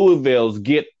and the Louisvilles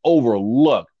get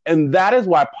overlooked. And that is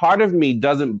why part of me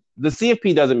the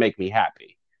CFP doesn't make me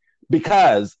happy,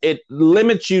 because it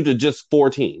limits you to just 4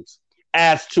 teams,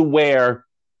 as to where,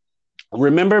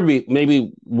 remember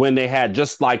maybe when they had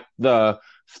just like the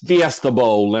Fiesta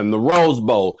Bowl and the Rose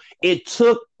Bowl, it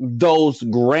took those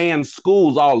grand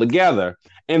schools all together.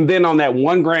 And then on that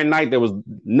one grand night, there was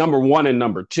number 1 and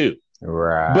number 2.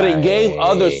 Right. But it gave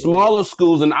other smaller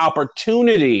schools an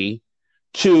opportunity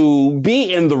to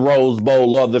be in the Rose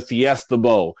Bowl or the Fiesta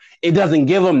Bowl. It doesn't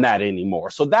give them that anymore.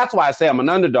 So that's why I say I'm an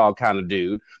underdog kind of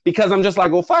dude, because I'm just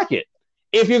like, well, fuck it.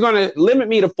 If you're going to limit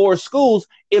me to 4 schools,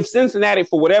 if Cincinnati,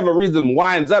 for whatever reason,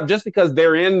 winds up just because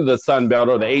they're in the Sun Belt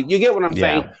or the 8, you get what I'm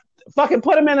saying? Fucking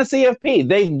put them in a CFP.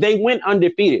 They went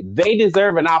undefeated. They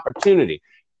deserve an opportunity.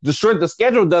 The strength of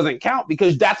schedule doesn't count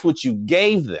because that's what you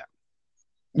gave them.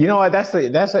 You know what? That's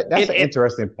an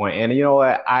interesting point. And you know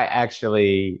what? I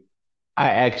actually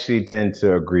tend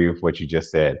to agree with what you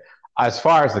just said. As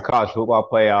far as the college football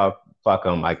playoff, fuck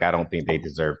them. Like, I don't think they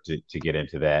deserve to get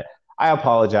into that. I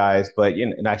apologize, but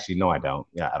and actually, no, I don't.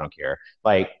 Yeah, I don't care.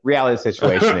 Like, reality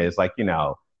situation is like,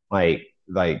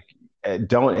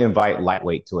 don't invite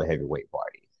lightweight to a heavyweight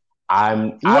party.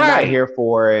 I'm not here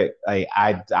for it. Like,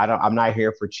 I'm not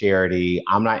here for charity.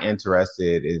 I'm not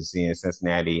interested in seeing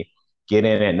Cincinnati get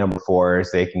in at number 4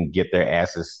 so they can get their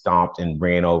asses stomped and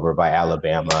ran over by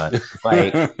Alabama.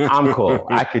 Like, I'm cool.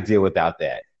 I could deal without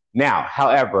that. Now,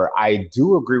 however, I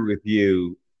do agree with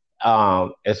you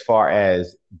as far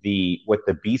as what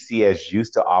the BCS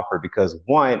used to offer, because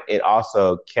one, it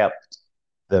also kept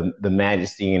the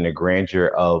majesty and the grandeur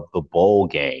of the bowl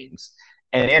games.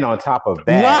 And then on top of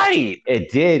that,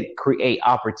 it did create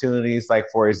opportunities, like,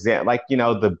 for example, like,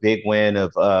 the big win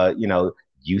of,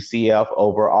 UCF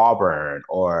over Auburn,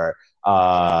 or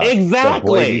the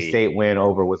Boise State win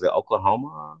over, was it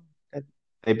Oklahoma?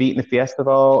 They beat in the Fiesta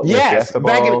Bowl? Yes.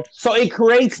 So it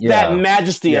creates that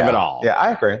majesty of it all. Yeah,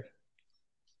 I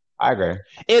agree.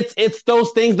 It's those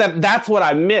things that's what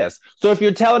I miss. So if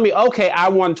you're telling me, okay, I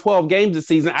won 12 games this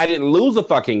season, I didn't lose a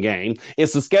fucking game,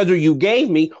 it's the schedule you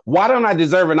gave me, why don't I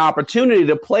deserve an opportunity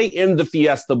to play in the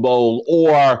Fiesta Bowl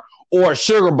or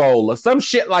Sugar Bowl or some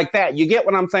shit like that? You get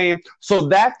what I'm saying? So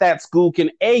that school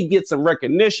can A, get some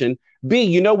recognition,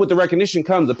 B, with the recognition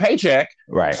comes a paycheck.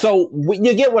 Right. So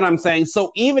you get what I'm saying?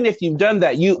 So even if you've done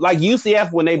that, like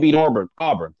UCF, when they beat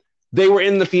Auburn, they were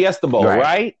in the Fiesta Bowl,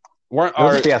 right?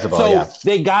 Fiesta Bowl,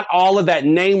 They got all of that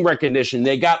name recognition.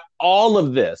 They got all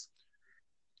of this.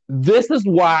 This is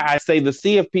why I say the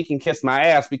CFP can kiss my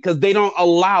ass, because they don't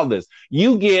allow this.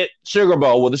 You get Sugar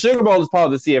Bowl. Well, the Sugar Bowl is part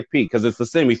of the CFP because it's the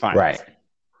semifinals.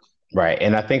 Right.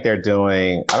 And I think they're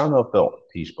doing, I don't know if the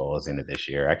Peach Bowl is in it this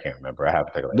year. I can't remember. I have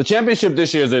to take a look. The championship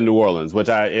this year is in New Orleans, which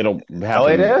it'll happen. Oh,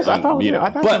 it is? I thought it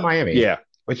was in Miami. Yeah.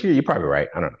 But you're probably right.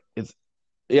 I don't know.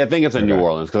 I think it's in New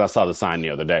Orleans because I saw the sign the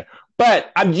other day.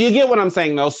 But you get what I'm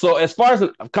saying, though. So as far as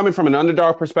coming from an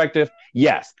underdog perspective,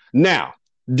 yes. Now,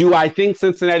 do I think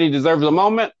Cincinnati deserves a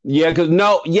moment? Yeah,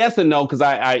 yes and no, because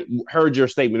I heard your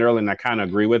statement earlier and I kind of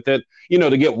agree with it.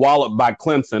 To get walloped by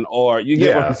Clemson, or you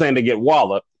get what I'm saying, to get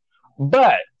walloped.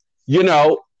 But,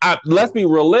 let's be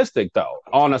realistic, though.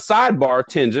 On a sidebar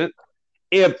tangent,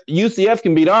 if UCF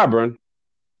can beat Auburn,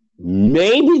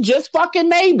 maybe, just fucking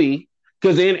maybe,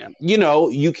 because then,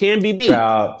 you can be beat.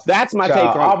 That's my take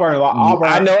on Auburn.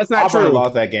 I know it's not Auburn true.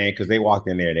 Lost that game because they walked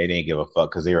in there. They didn't give a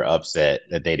fuck because they were upset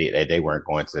that they weren't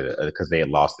going to, because they had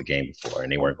lost the game before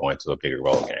and they weren't going to a bigger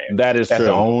bowl game. That's true. That's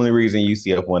the only reason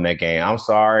UCF won that game. I'm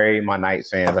sorry, my Knights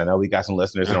fans. I know we got some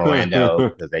listeners in Orlando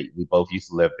because we both used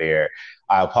to live there.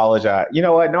 I apologize. You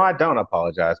know what? No, I don't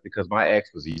apologize because my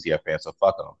ex was a UCF fan, so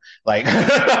fuck them. Like,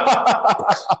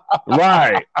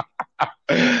 right.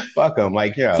 Fuck them.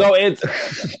 Like, yeah. So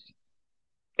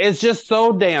it's just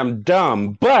so damn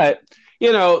dumb. But,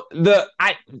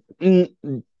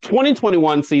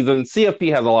 2021 season,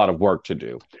 CFP has a lot of work to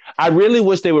do. I really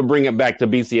wish they would bring it back to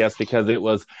BCS because it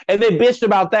was, and they bitched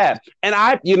about that. And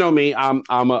I'm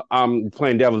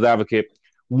playing devil's advocate.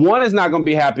 One is not going to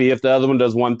be happy if the other one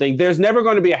does one thing. There's never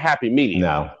going to be a happy medium.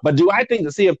 No. But do I think the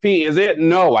CFP is it?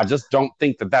 No, I just don't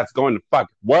think that's going to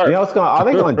fucking work. All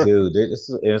they're going to do,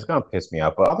 it's going to piss me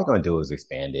off, but all they're going to do is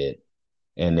expand it.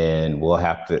 And then we'll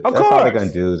have to, all they're going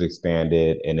to do is expand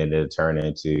it, and then it'll turn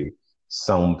into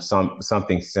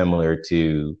something similar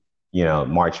to,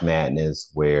 March Madness,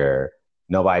 where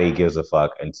nobody gives a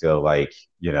fuck until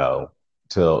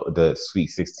till the Sweet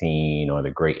 16 or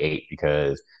the Great 8,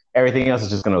 because everything else is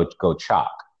just going to go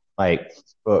chalk. I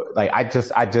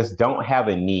just don't have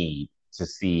a need to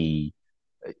see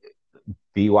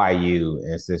BYU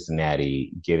and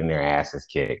Cincinnati getting their asses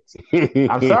kicked.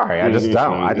 I'm sorry, I just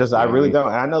don't. I really don't.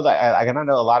 And I know that. I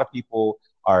know a lot of people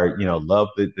are, love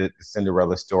the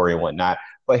Cinderella story and whatnot.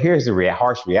 But here's the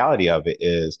harsh reality of it: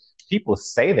 is people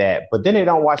say that, but then they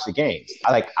don't watch the games.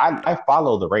 I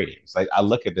follow the ratings. I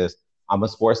look at this. I'm a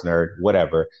sports nerd,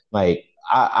 whatever.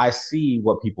 I see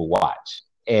what people watch,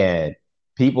 and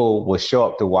people will show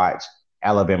up to watch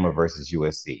Alabama versus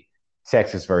USC,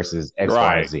 Texas versus X,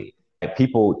 Y, and Z.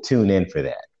 People tune in for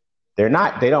that.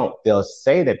 They'll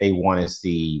say that they want to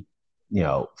see,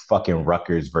 fucking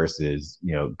Rutgers versus,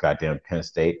 goddamn Penn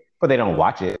State, but they don't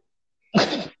watch it.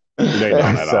 They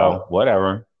don't at all.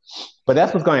 Whatever. But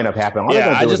that's what's going to end up happening. All they're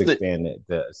going to do is expand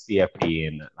the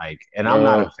CFP, and I'm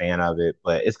not a fan of it,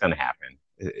 but it's going to happen.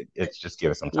 It's just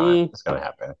give it some time. It's going to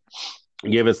happen.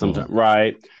 Give it some time.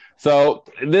 Right. So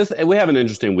we have an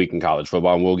interesting week in college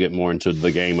football, and we'll get more into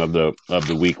the game of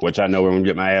the week, which I know we're going to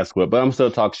get my ass whipped, but I'm still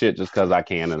talk shit just because I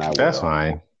can, and I will. That's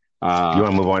fine. You want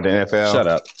to move on to NFL? Shut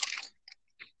up.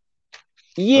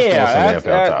 Yeah,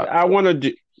 I want to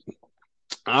do.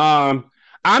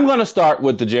 I'm going to start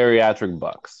with the geriatric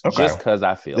Bucks, just because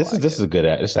I feel this is a good.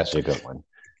 This is actually a good one.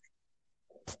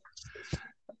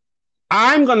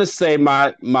 I'm going to say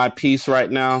my piece right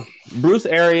now. Bruce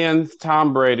Arians,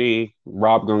 Tom Brady,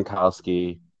 Rob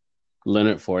Gronkowski,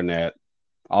 Leonard Fournette,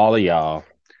 all of y'all,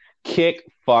 kick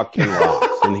fucking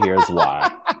rocks, and here's why.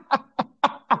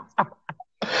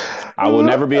 I will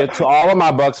never be to all of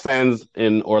my Bucks fans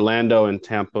in Orlando and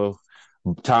Tampa.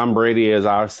 Tom Brady is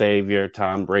our savior.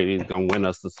 Tom Brady's going to win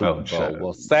us the Super Bowl.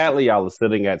 Well, sadly, y'all are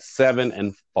sitting at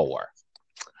 7-4.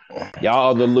 Y'all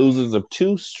are the losers of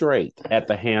 2 straight at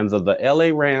the hands of the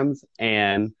LA Rams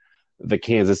and the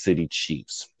Kansas City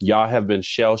Chiefs. Y'all have been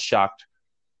shell-shocked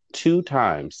 2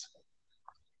 times.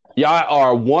 Y'all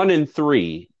are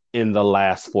 1-3 in the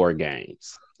last 4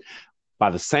 games.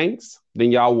 By the Saints,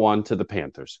 then y'all won to the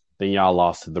Panthers. Then y'all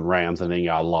lost to the Rams, and then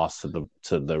y'all lost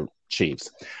to the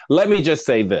Chiefs. Let me just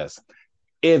say this.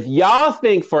 If y'all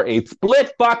think for a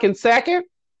split fucking second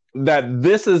that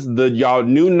this is y'all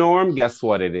new norm, guess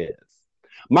what it is?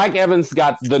 Mike Evans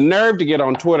got the nerve to get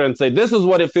on Twitter and say, this is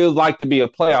what it feels like to be a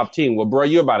playoff team. Well, bro,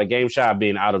 you're about a game shy of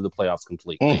being out of the playoffs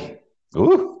completely.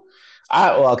 Ooh.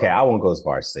 I won't go as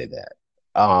far as to say that.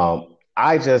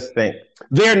 I just think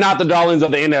they're not the darlings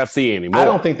of the NFC anymore. I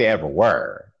don't think they ever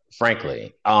were,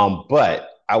 frankly. But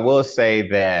I will say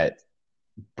that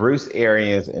Bruce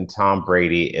Arians and Tom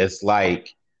Brady, it's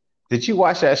like, did you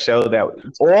watch that show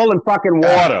that Oil and fucking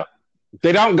water?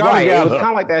 They don't go Right. together. It was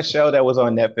kind of like that show that was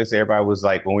on Netflix. Everybody was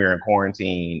like, when we were in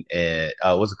quarantine, and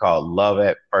what's it called? Love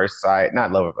at First Sight.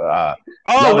 Not Love. Love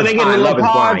When is they get in the Blind. Love little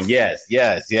is Blind. pods. Yes,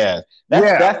 yes, yes.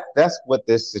 Yeah. That's what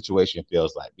this situation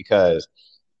feels like, because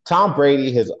Tom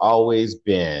Brady has always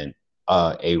been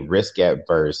a risk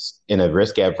adverse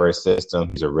system.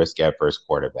 He's a risk adverse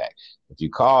quarterback. If you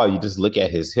just look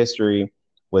at his history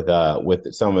with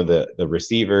some of the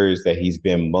receivers that he's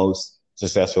been most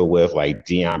successful with, like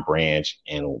Deion Branch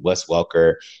and Wes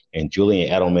Welker and Julian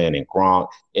Edelman and Gronk.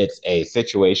 It's a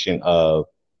situation of,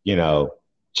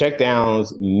 check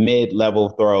downs, mid-level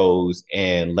throws,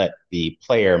 and let the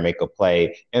player make a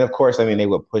play. And of course, I mean, they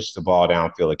would push the ball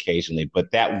downfield occasionally, but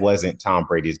that wasn't Tom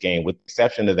Brady's game, with the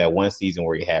exception of that one season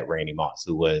where he had Randy Moss,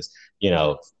 who was,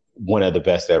 one of the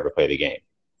best to ever play the game.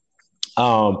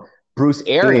 Bruce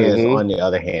Arians, on the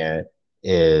other hand,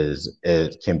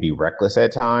 can be reckless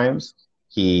at times.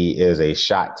 He is a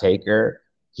shot taker.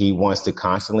 He wants to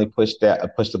constantly push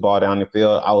the ball down the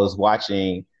field. I was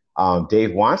watching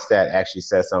Dave Wannstedt actually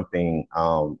said something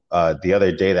the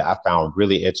other day that I found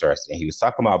really interesting. He was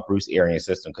talking about Bruce Arians'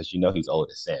 system, because he's old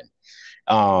as sin.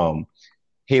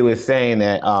 He was saying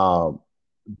that I'm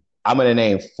going to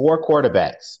name 4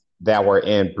 quarterbacks that were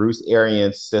in Bruce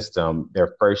Arians' system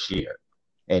their first year.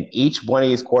 And each one of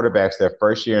these quarterbacks, their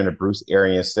first year in the Bruce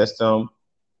Arians system,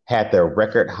 had their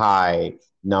record high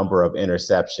number of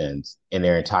interceptions in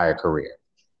their entire career.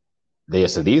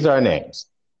 So these are names: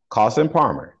 Carson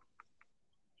Palmer,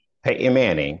 Peyton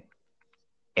Manning,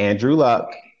 Andrew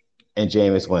Luck, and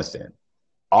Jameis Winston.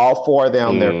 All 4 of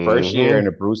them, their first year in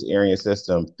the Bruce Arians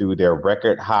system, threw their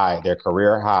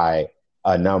career high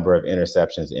number of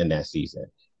interceptions in that season.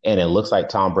 And it looks like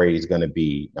Tom Brady is going to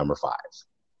be number 5.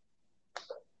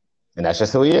 And that's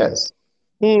just who he is.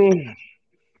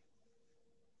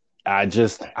 I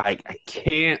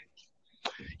can't.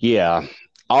 Yeah.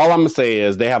 All I'm going to say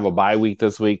is they have a bye week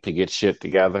this week to get shit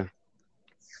together.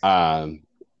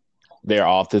 They're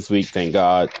off this week, thank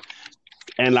God.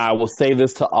 And I will say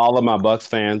this to all of my Bucs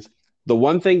fans. The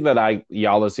one thing that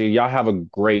y'all have a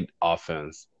great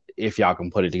offense if y'all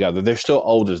can put it together. They're still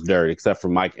old as dirt, except for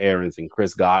Mike Aarons and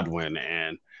Chris Godwin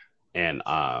and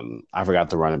I forgot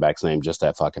the running back's name just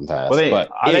that fucking fast. Well,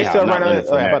 are they still running? I'm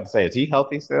about to say, is he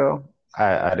healthy still?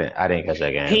 I didn't catch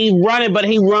that game. He running, but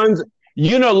he runs.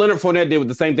 Leonard Fournette did with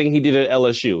the same thing he did at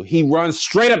LSU. He runs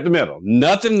straight up the middle.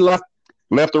 Nothing left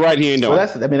to right. He ain't doing.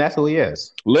 That's who he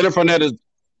is. Leonard Fournette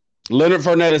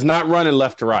is not running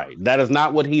left to right. That is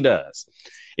not what he does.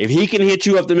 If he can hit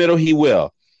you up the middle, he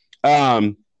will.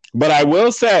 But I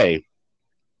will say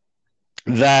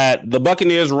that the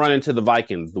Buccaneers run into the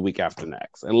Vikings the week after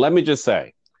next. And let me just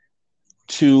say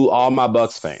to all my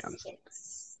Bucs fans,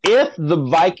 if the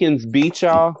Vikings beat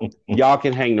y'all, y'all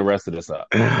can hang the rest of this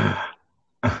up.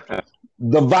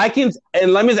 The Vikings,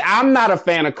 and I'm not a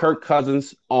fan of Kirk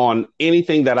Cousins on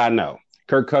anything that I know.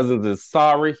 Kirk Cousins is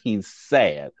sorry. He's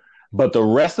sad. But the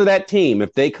rest of that team,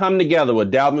 if they come together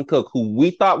with Dalvin Cook, who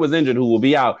we thought was injured, who will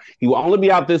be out, he will only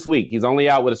be out this week. He's only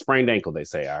out with a sprained ankle, they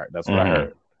say. All right, that's what I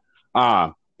heard.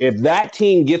 If that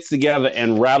team gets together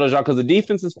and rattles y'all, because the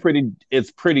defense is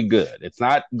pretty good. It's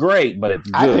not great, but it's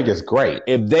good. I think it's great.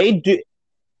 If they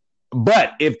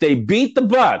beat the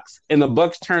Bucs and the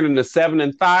Bucs turn into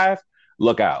 7-5,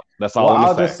 look out. That's all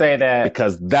I'm just say that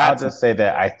because I'll just say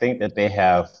that I think that they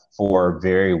have 4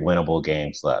 very winnable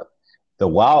games left. The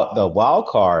wild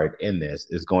card in this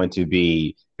is going to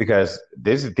be, because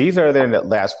these are their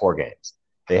last 4 games.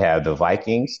 They have the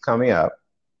Vikings coming up.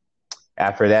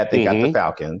 After that, they got the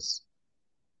Falcons.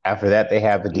 After that, they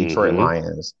have the Detroit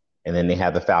Lions, and then they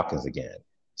have the Falcons again.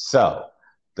 So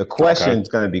the question is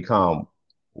going to become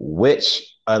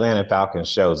which Atlanta Falcons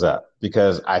shows up,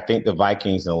 because I think the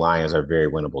Vikings and the Lions are very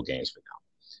winnable games for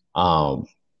them.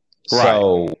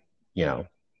 So,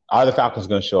 are the Falcons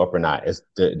going to show up or not? It's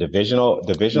the divisional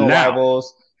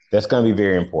rivals. That's going to be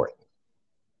very important.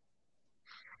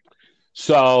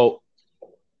 So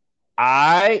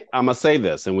I'm going to say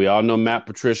this, and we all know Matt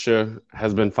Patricia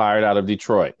has been fired out of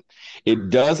Detroit. It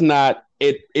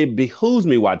behooves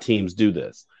me why teams do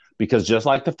this, because just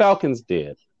like the Falcons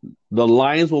did, the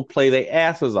Lions will play their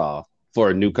asses off for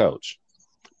a new coach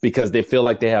because they feel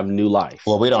like they have new life.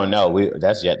 Well, we don't know.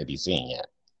 That's yet to be seen yet.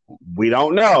 We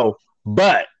don't know,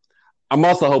 but I'm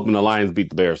also hoping the Lions beat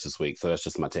the Bears this week, so that's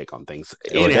just my take on things.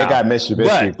 Anyhow, they got Mitsubishi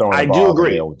throwing the ball. I do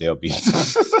agree. They'll beat.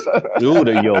 Dude,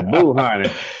 yo, boo, honey.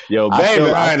 Yo, baby,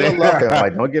 honey. I still love him.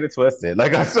 Like, don't get it twisted.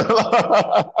 Like, I still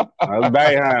that's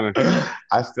bad, honey.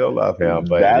 I still love him,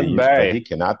 but he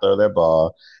cannot throw that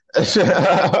ball.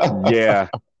 Yeah.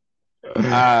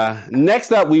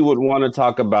 Next up, we would want to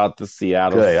talk about the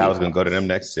Seattle Good. Seahawks. I was going to go to them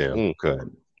next too.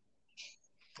 Good.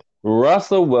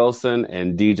 Russell Wilson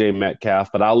and DJ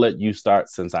Metcalf, but I'll let you start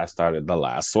since I started the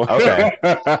last one. Okay.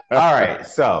 All right.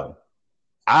 So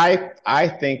I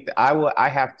think that I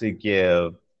have to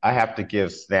give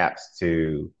snaps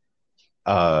to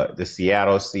the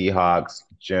Seattle Seahawks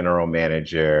general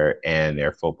manager and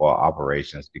their football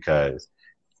operations because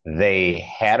they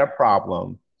had a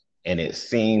problem and it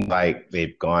seemed like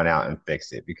they've gone out and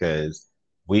fixed it because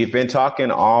we've been talking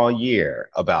all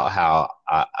year about how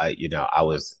I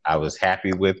was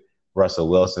happy with Russell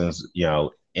Wilson's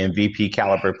MVP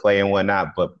caliber play and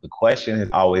whatnot, but the question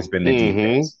has always been the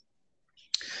defense.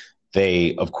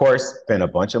 They, of course, spent a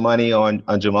bunch of money on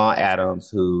Jamal Adams,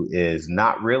 who is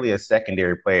not really a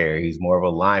secondary player. He's more of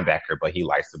a linebacker, but he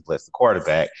likes to blitz the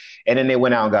quarterback. And then they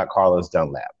went out and got Carlos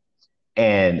Dunlap.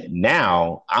 And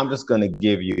now I'm just going to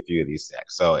give you a few of these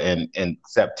sacks. So in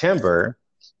September,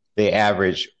 they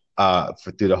averaged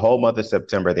through the whole month of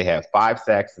September, they had 5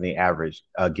 sacks and they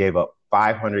gave up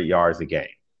 500 yards a game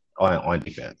on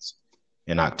defense.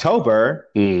 In October,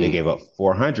 they gave up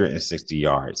 460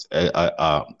 yards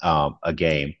a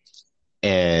game.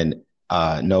 In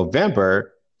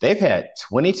November, they've had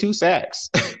 22 sacks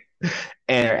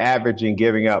and are averaging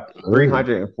giving up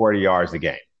 340 yards a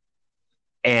game.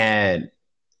 And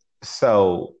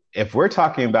so if we're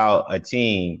talking about a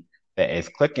team that is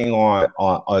clicking on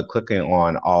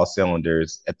all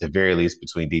cylinders at the very least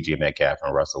between DJ Metcalf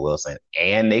and Russell Wilson,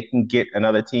 and they can get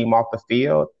another team off the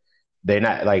field, they're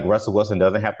not like Russell Wilson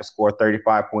doesn't have to score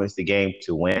 35 points a game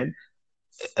to win.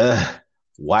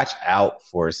 Watch out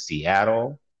for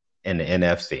Seattle and the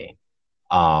NFC.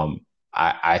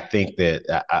 I think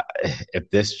that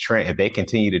if they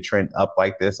continue to trend up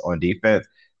like this on defense,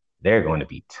 they're going to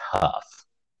be tough.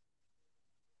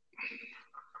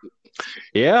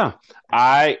 Yeah,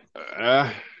 I'm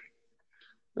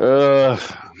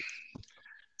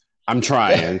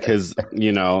trying because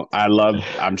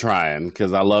I'm trying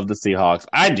because I love the Seahawks.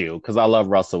 I do because I love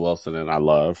Russell Wilson and I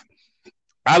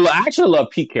actually love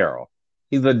Pete Carroll.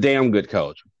 He's a damn good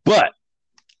coach. But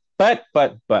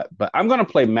I'm gonna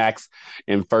play Max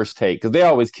in first take because they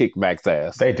always kick Max's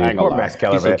ass. They do. Poor Max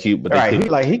Keller. He's so cute, but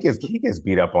he gets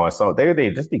beat up on. So they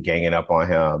just be ganging up on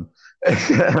him.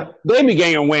 They be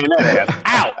ganging wearing that ass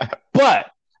out.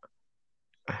 But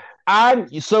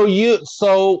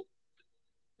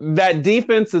that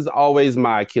defense is always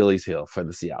my Achilles heel for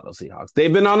the Seattle Seahawks.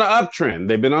 They've been on an uptrend.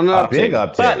 They've been on an big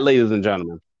uptick. But, ladies and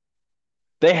gentlemen,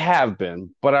 they have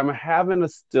been. But I'm having a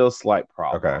still slight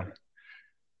problem. Okay.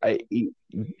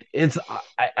 And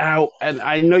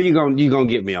I know you're gonna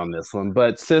get me on this one,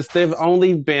 but since they've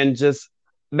only been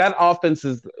that offense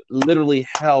is literally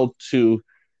held to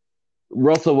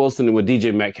Russell Wilson and what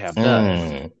DJ Metcalf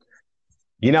does.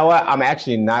 You know what? I'm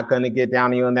actually not going to get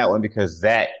down on you on that one because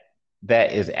that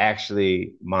is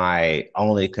actually my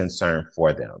only concern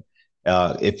for them.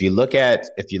 If you look at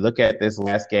this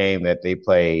last game that they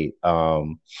played,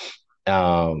 who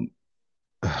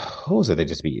was it they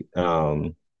just beat?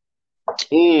 I'm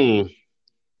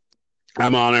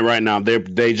on it right now.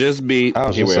 They just beat. I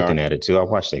was just looking at it too. I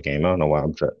watched that game. I don't know why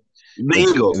I'm trying. The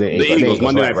Eagles.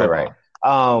 Monday Night Football.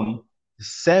 Right.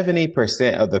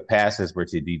 70% of the passes were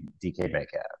to DK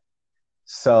Metcalf.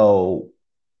 So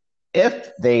if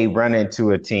they run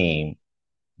into a team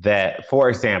that, for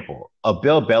example, a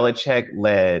Bill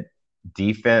Belichick-led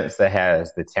defense that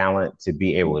has the talent to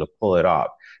be able to pull it off,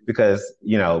 because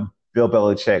Bill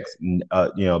Belichick's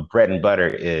bread and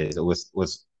butter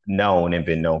was known and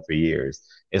been known for years,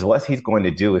 is what he's going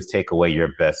to do is take away your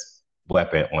best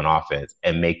weapon on offense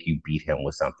and make you beat him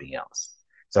with something else.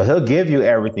 So he'll give you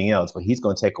everything else, but he's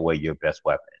going to take away your best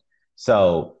weapon.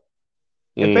 So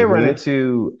if they run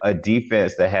into a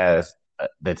defense that has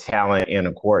the talent and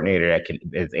a coordinator that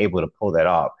is able to pull that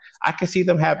off, I can see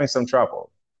them having some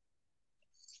trouble.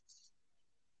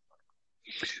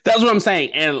 That's what I'm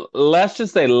saying. And let's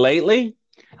just say lately,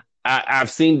 I've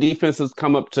seen defenses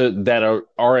come up to that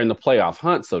are in the playoff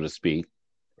hunt, so to speak,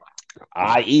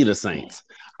 i.e. the Saints.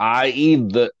 Even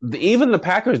the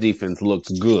Packers defense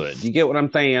looks good. You get what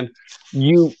I'm saying?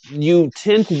 You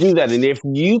tend to do that, and if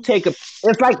you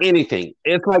it's like anything.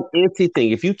 It's like anything.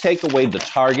 If you take away the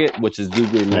target, which is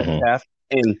DJ Metcalf,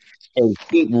 and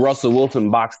keep Russell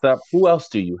Wilson boxed up, who else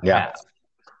do you have?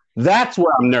 That's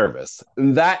where I'm nervous.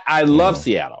 That I love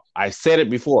Seattle. I said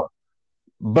it before,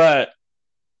 but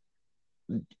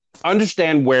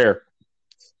understand where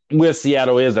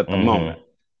Seattle is at the moment.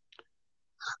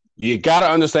 You got to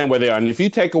understand where they are, and if you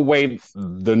take away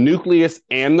the nucleus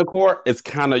and the core, it's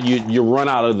kind of you run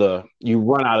out of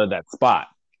that spot.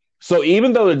 So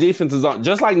even though the defense is on,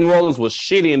 just like New Orleans was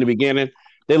shitty in the beginning,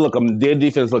 their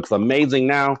defense looks amazing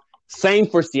now. Same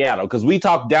for Seattle, because we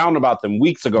talked down about them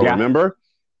weeks ago, remember?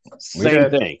 Same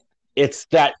thing. It's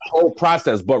that whole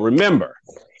process. But remember,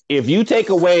 if you take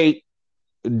away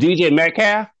DJ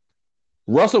Metcalf,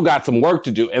 Russell got some work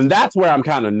to do, and that's where I'm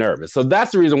kind of nervous. So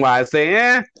that's the reason why I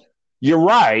say, you're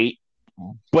right.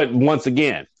 But once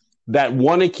again, that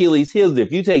one Achilles heel,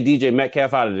 if you take DJ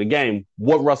Metcalf out of the game,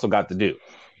 what Russell got to do?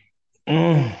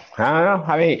 I don't know.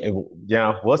 I mean,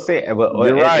 we'll see.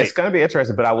 It's going to be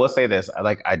interesting, but I will say this. I'm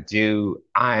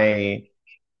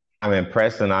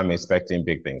impressed and I'm expecting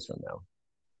big things from them.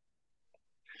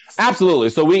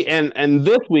 Absolutely. So and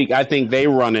this week, I think they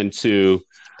run into...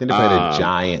 I think they play the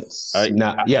Giants. They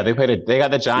got the Giants. Yeah, they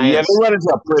run into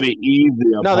a pretty easy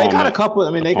opponent. No, they got a couple. I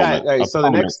mean, they got so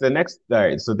the next. All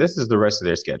right, so this is the rest of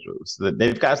their schedule. So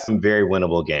they've got some very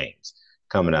winnable games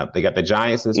coming up. They got the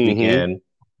Giants this weekend.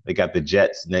 They got the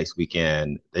Jets next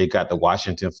weekend. They got the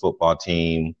Washington football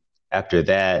team after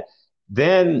that.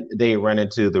 Then they run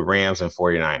into the Rams and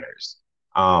 49ers,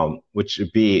 which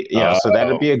would be so that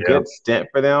would be a good stint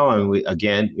for them. And we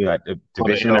again, the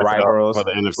divisional rivals for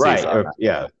the NFC, right?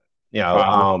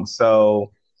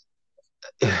 So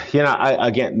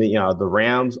the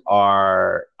Rams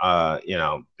are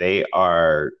they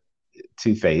are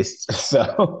two-faced,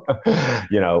 so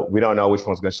we don't know which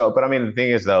one's going to show. But I mean, the thing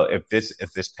is though, if this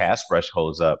pass rush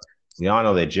holds up, we all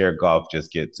know that Jared Goff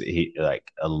just gets a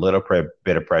little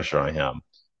bit of pressure on him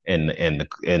in the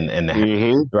second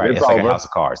house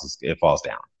of cards, it falls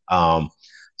down.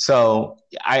 So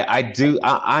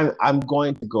I'm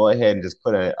going to go ahead and just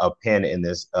put a pin in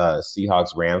this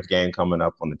Seahawks Rams game coming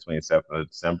up on the 27th of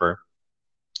December,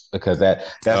 because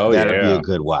that'll be a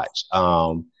good watch.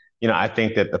 I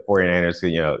think that the 49ers,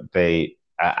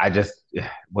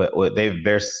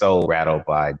 they're so rattled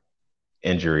by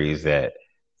injuries that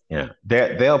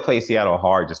they'll play Seattle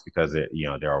hard just because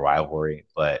they're a rivalry,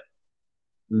 but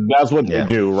that's what they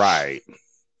do, right?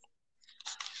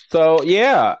 So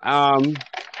who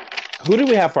do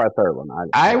we have for our third one?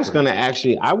 I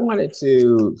wanted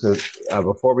to, because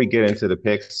before we get into the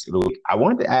picks, I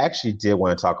actually did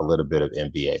want to talk a little bit of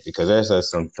NBA, because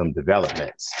there's some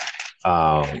developments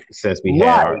since we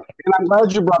had. And I'm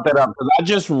glad you brought that up, because I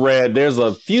just read there's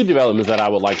a few developments that I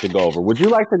would like to go over. Would you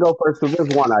like to go first? Because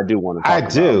there's one I do want to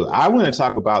talk about. I want to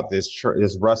talk about this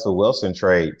Russell Wilson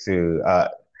trade to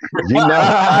we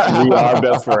are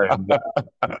best friends.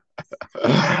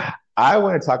 I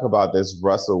want to talk about this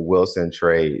Russell Wilson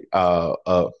trade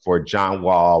for John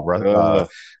Wall.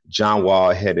 John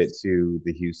Wall headed to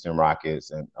the Houston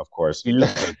Rockets, and of course,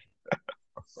 right.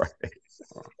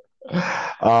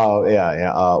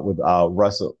 With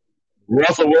Russell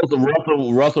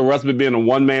Westbrook being a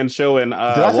one-man show, and did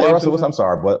I say Russell Wilson? I'm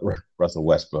sorry, but Russell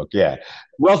Westbrook. Yeah,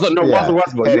 Russell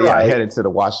Westbrook. Headed to the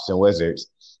Washington Wizards.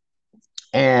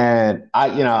 And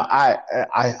I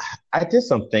did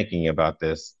some thinking about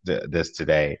this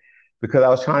today, because I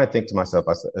was trying to think to myself,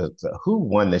 I said, who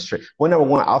won this trade? Well, number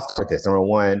one, I'll start this. Number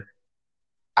one,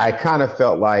 I kind of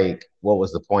felt like, what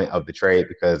was the point of the trade?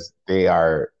 Because they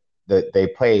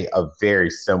play a very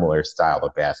similar style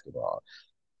of basketball.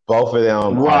 Both of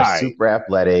them are super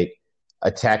athletic,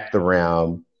 attack the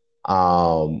rim.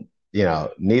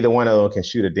 Neither one of them can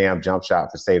shoot a damn jump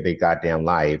shot to save their goddamn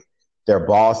life. They're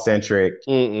ball centric.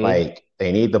 Like,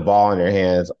 they need the ball in their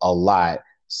hands a lot.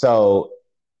 So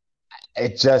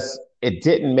it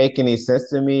didn't make any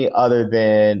sense to me, other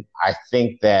than I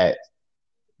think that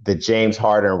the James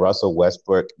Harden Russell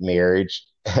Westbrook marriage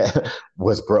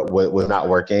was not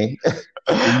working.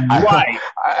 Right.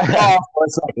 Pause for a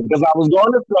second, because I was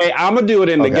going to say, I'm gonna do it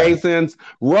in the gay sense.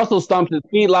 Russell stumped his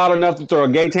feet loud enough to throw a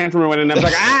gay tantrum, and then I was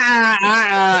like,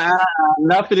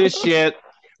 enough of this shit.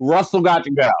 Russell got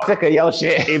to go. Sick of your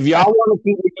shit. If y'all want to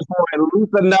keep me for at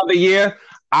least another year,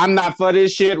 I'm not for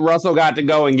this shit. Russell got to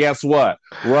go, and guess what?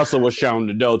 Russell was shown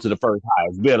the dough to the first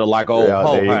highest bidder, like old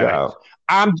Pope.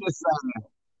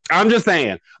 I'm just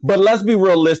saying. But let's be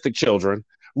realistic, children.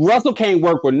 Russell can't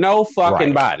work with no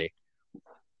fucking body.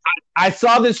 I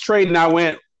saw this trade, and I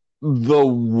went, the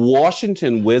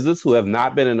Washington Wizards, who have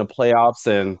not been in the playoffs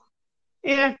in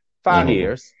 5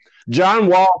 years. John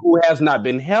Wall, who has not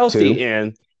been healthy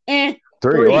in 2 to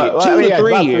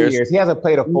 3 years. He hasn't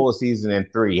played a full season in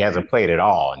 3. He hasn't played at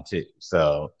all in 2.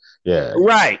 So, yeah.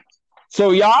 Right.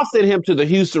 So y'all sent him to the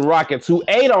Houston Rockets, who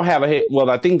don't have a head. Well,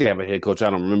 I think they have a head coach. I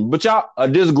don't remember. But y'all,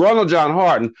 disgruntled John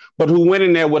Harden, but who went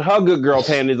in there with her good girl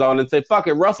panties on and said, "Fuck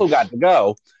it, Russell got to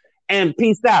go," and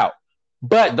peaced out.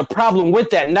 But the problem with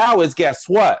that now is, guess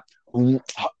what?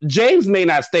 James may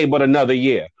not stay but another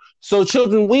year. So,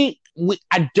 children,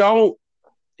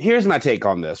 here's my take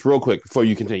on this real quick before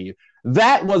you continue.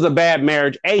 That was a bad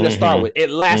marriage, to start with.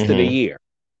 It lasted a year.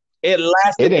 It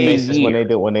lasted a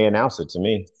year. When they announced it to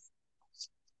me.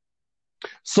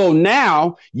 So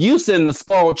now you send the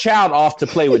spoiled child off to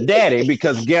play with daddy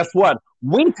because guess what?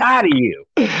 We tired of you.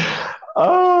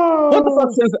 Oh. What the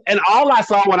fuck? And all I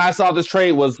saw when I saw this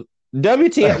trade was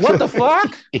WTF. What the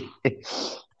fuck?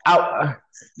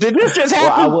 Did this just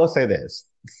happen? Well, I will say this.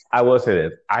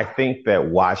 I think that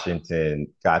Washington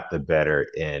got the better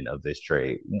end of this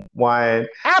trade. Why?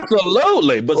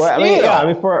 Absolutely, but I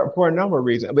mean, for a number of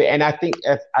reasons. And I think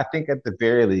at the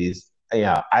very least,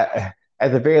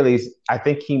 I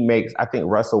think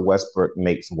Russell Westbrook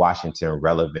makes Washington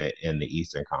relevant in the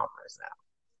Eastern Conference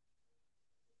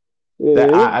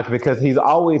now. Because he's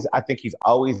always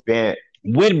been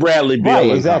with Bradley Beal.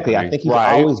 Right, exactly. I think he's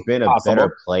always been a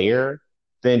better player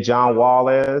than John Wall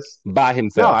is by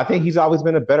himself. No, I think he's always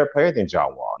been a better player than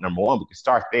John Wall. Number one, we can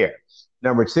start there.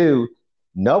 Number two,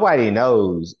 nobody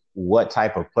knows what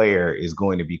type of player is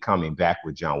going to be coming back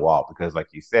with John Wall because, like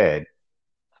you said,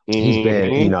 he's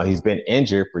been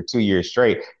injured for 2 years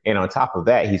straight, and on top of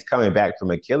that, he's coming back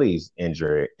from Achilles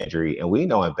injury. And we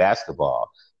know in basketball,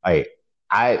 like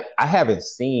I haven't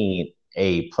seen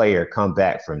a player come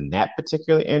back from that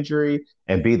particular injury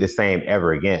and be the same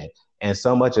ever again. And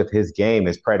so much of his game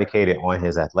is predicated on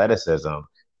his athleticism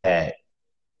that,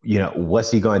 what's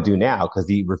he going to do now? Because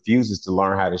he refuses to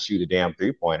learn how to shoot a damn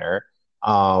three-pointer.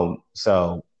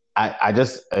 So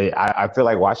I feel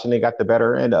like Washington got the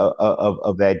better end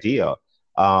of that deal.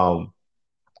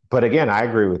 But again, I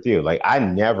agree with you. Like, I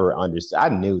never understood. I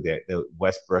knew that the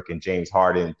Westbrook and James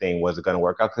Harden thing wasn't going to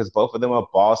work out because both of them are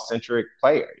ball-centric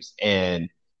players. And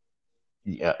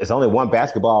it's only one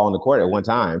basketball on the court at one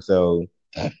time. So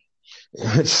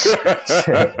it's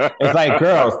like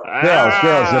girls,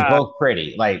 you're both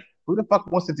pretty. Like, who the fuck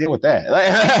wants to deal with that?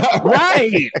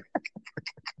 Right.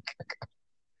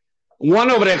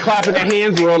 One over there clapping their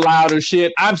hands real loud and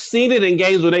shit. I've seen it in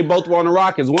games where they both were on the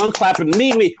Rockets. One clapping,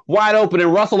 need me wide open,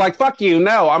 and Russell like, fuck you,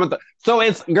 no. So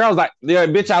it's girls like, yeah,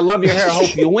 bitch, I love your hair, I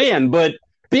hope you win. But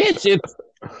bitch, it's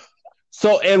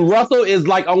and Russell is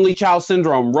like only child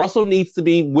syndrome. Russell needs to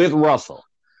be with Russell.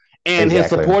 And his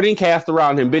supporting cast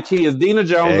around him. Bitch, he is Dina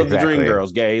Jones of the Dream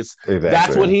Girls, gays.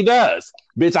 That's what he does.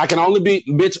 Bitch, I can only be,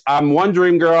 bitch, I'm one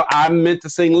Dream Girl. I'm meant to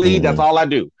sing lead. That's all I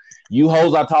do. You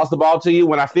hoes, I toss the ball to you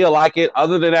when I feel like it.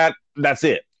 Other than that, that's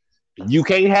it. You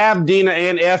can't have Dina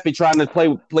and Effie trying to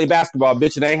play basketball.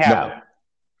 Bitch, it ain't happening. No.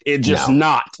 It's just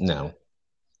not. No.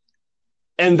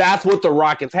 And that's what the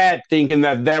Rockets had, thinking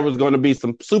that there was going to be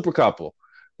some super couple.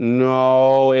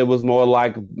 No, it was more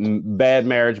like bad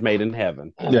marriage made in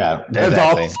heaven. Yeah, that's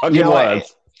all it fucking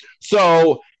was.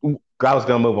 So I was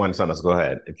going to move on to something else. Go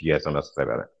ahead if you had something else to say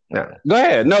about it. Yeah. Go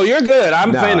ahead. No, you're good.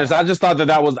 I'm finished. I just thought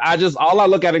that was. All I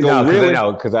look at it and go, really?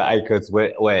 No, because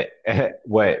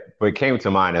what came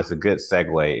to mind as a good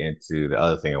segue into the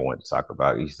other thing I wanted to talk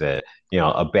about. You said,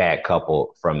 a bad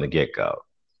couple from the get-go.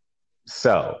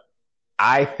 So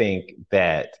I think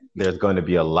that there's going to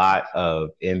be a lot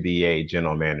of NBA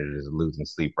general managers losing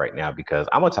sleep right now because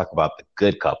I'm going to talk about the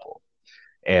good couple.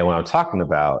 And what I'm talking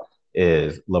about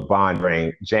is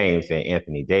LeBron James and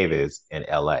Anthony Davis in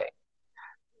LA.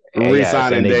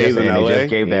 Re-signing Davis in LA. They just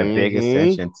gave that big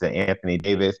extension to Anthony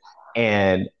Davis.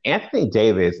 And Anthony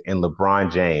Davis and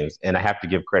LeBron James, and I have to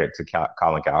give credit to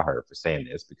Colin Cowherd for saying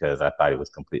this because I thought he was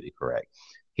completely correct.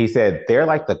 He said they're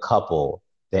like the couple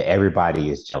that everybody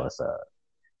is jealous of.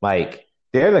 Like,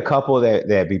 they're the couple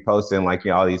that be posting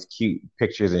all these cute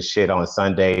pictures and shit on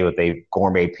Sunday with they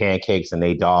gourmet pancakes and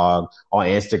they dog on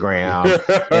Instagram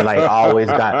and always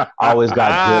got good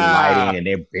lighting and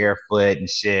they're barefoot and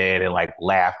shit and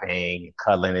laughing and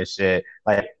cuddling and shit.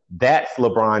 Like, that's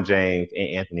LeBron James and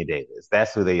Anthony Davis.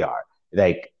 That's who they are.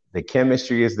 Like, the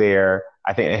chemistry is there.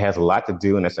 I think it has a lot to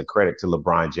do, and that's a credit to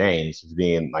LeBron James for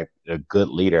being a good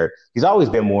leader. He's always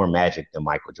been more Magic than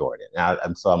Michael Jordan.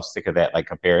 So I'm sick of that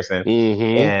comparison.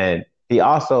 And he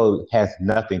also has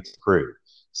nothing to prove.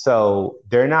 So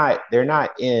they're not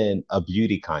in a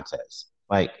beauty contest.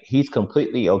 Like, he's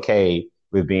completely okay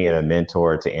with being a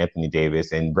mentor to Anthony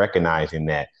Davis and recognizing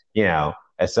that,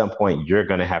 at some point you're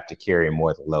going to have to carry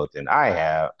more of the load than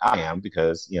I am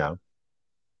because,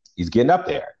 he's getting up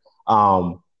there.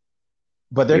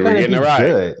 But they're going to be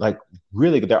good. Like,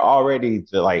 really, they're already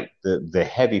the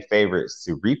heavy favorites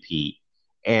to repeat.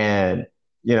 And,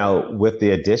 with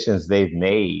the additions they've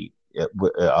made in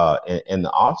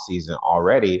the offseason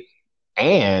already,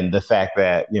 and the fact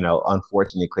that,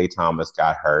 unfortunately, Klay Thomas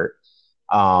got hurt,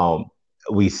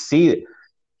 we see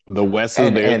the West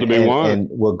is there to be won. And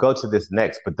we'll go to this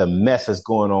next, but the mess that's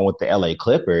going on with the LA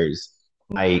Clippers,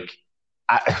 Like,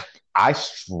 I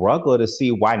struggle to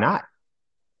see why not.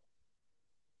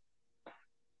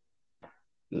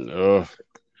 The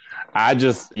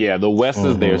West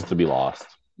is theirs to be lost.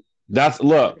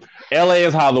 Look, LA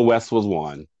is how the West was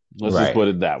won. Let's just put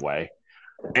it that way.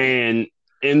 And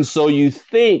so you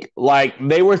think, like,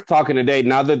 they were talking today,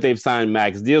 now that they've signed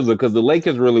max deals, because the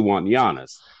Lakers really want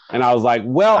Giannis. And I was like,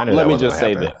 well, let me just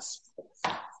say this.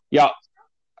 Y'all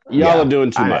are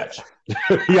doing too much.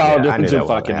 Y'all are doing too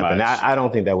fucking much. I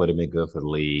don't think that would have been good for the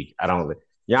league.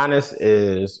 Giannis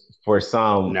is, for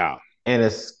some,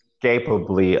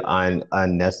 inescapably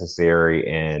unnecessary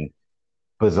and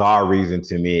bizarre reason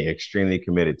to me, extremely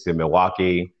committed to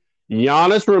Milwaukee.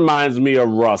 Giannis reminds me of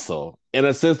Russell in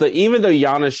a sense that even though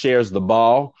Giannis shares the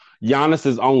ball, Giannis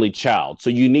is only child. So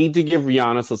you need to give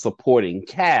Giannis a supporting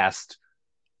cast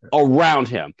around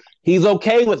him. He's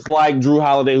okay with like Jrue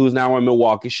Holiday, who's now in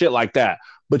Milwaukee, shit like that.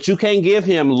 But you can't give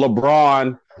him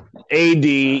LeBron,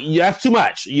 AD. That's too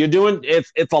much. You're doing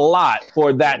it's a lot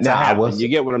for that to happen. You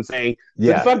get what I'm saying?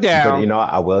 Yeah. Fuck down. But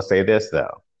I will say this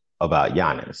though about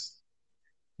Giannis.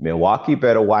 Milwaukee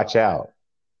better watch out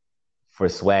for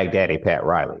Swag Daddy Pat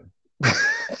Riley.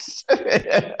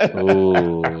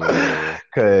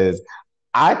 Because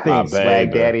I think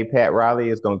Swag Daddy Pat Riley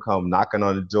is going to come knocking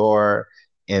on the door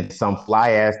in some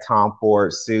fly-ass Tom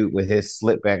Ford suit with his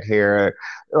slick-back hair,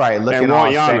 right, looking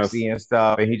all sexy and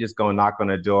stuff, and he just going to knock on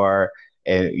the door,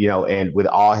 and and with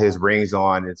all his rings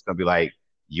on, it's going to be like,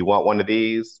 you want one of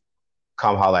these?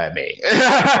 Come holla at me.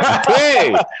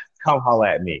 Hey, come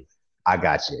holla at me. I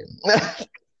got you.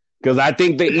 Because I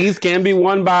think the East can be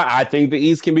won by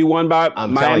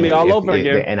Miami all over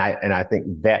again. And I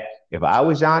think that if I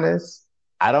was Giannis,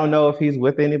 I don't know if he's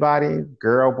with anybody,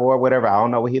 girl, boy, whatever. I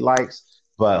don't know what he likes.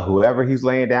 But whoever he's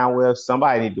laying down with,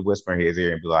 somebody need to whisper in his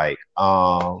ear and be like,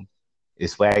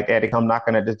 is Swag Daddy come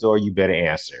knocking at this door? You better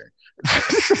answer.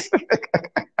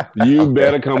 You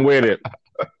better come with it.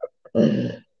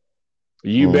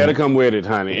 You better come with it,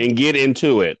 honey, and get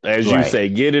into it. As you say,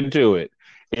 get into it.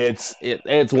 It's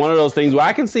one of those things where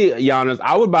I can see Giannis.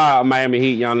 I would buy a Miami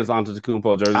Heat Giannis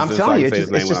Antetokounmpo jersey. I'm telling you, it's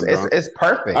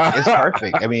perfect. It's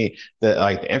perfect. I mean,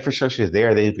 the infrastructure is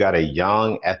there. They've got a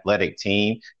young, athletic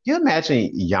team. Can you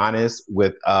imagine Giannis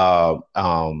with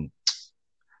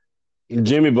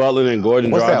Jimmy Butler and Gordon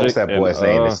Dragic? What's that boy's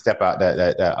name?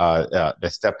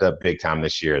 That stepped up big time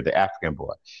this year. The African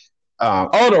boy.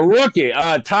 The rookie,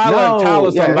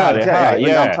 Tyler somebody.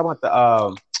 I'm talking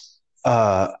about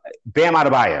the Bam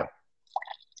Adebayo.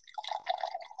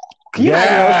 Can you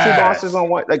imagine those two monsters on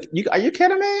one? Like, are you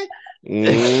kidding me?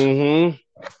 Mm-hmm.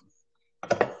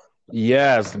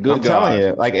 Yes, good. I'm telling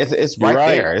you, like it's right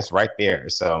there. It's right there.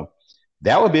 So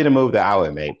that would be the move that I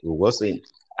would make. We'll see.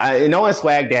 Knowing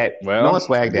Swag Daddy,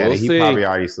 he probably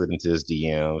already slid into his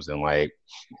DMs and like.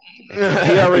 He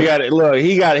already got it. Look,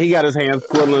 he got his hands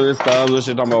twiddling his thumbs and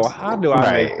shit. I'm like, how do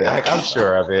I make that? Like, I'm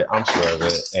sure of it,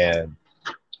 and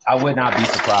I would not be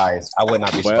surprised.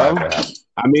 Surprised.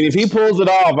 I mean, if he pulls it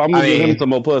off, I'm gonna give him some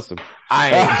more pussy.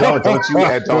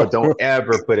 Don't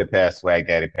ever put it past Swag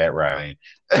Daddy Pat Riley.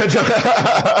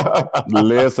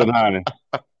 Listen, honey.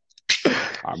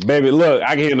 Baby, look,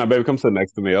 I can hear now. Baby, come sit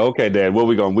next to me. Okay, Dad, where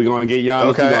we going? We going to get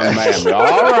Giannis? Okay. We going to Miami.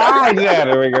 All right, Dad.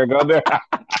 We're going to go there.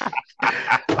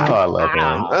 I love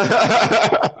him.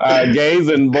 Gays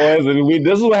and boys, and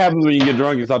this is what happens when you get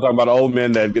drunk. You start talking about old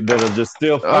men that are just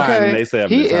still fine. And they say,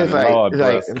 he is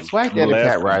like Swag Daddy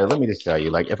Pat Riley. Let me just tell you,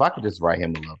 like, if I could just write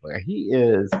him a love letter, he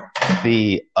is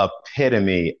the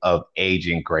epitome of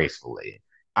aging gracefully.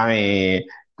 I mean,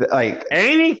 like,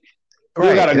 ain't he?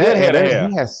 Right. Got a good head of hair.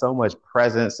 He has so much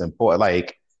presence and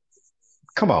like,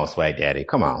 come on, Swag Daddy,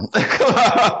 come on.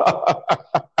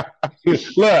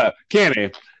 Look,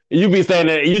 Kenny, you be saying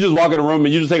that you just walk in the room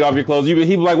and you just take off your clothes. He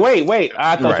be like, wait,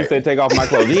 I thought you said take off my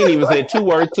clothes. He didn't even say 2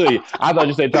 words to you. I thought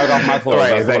you said take off my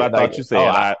clothes. That's what I thought you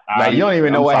said. You don't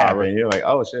even know what happened. You're like,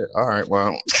 oh shit. All right,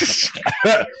 well.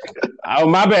 Oh,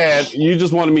 my bad. You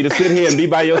just wanted me to sit here and be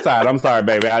by your side. I'm sorry,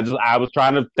 baby. I was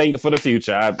trying to think for the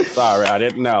future. I'm sorry. I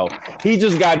didn't know. He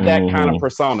just got that kind of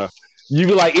persona. You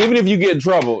be like, even if you get in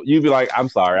trouble, you be like, I'm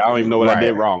sorry. I don't even know what I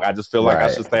did wrong. I just feel like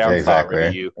I should say I'm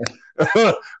sorry to you.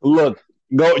 Look,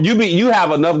 go. You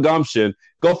have enough gumption.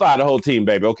 Go fire the whole team,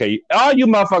 baby. Okay, all you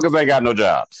motherfuckers ain't got no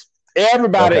jobs.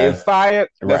 Everybody is fired.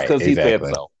 That's because he said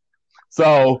so.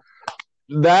 So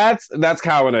that's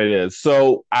how it is.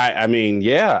 So I mean,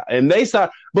 yeah, and they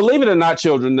start. Believe it or not,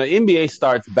 children, the NBA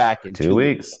starts back in 2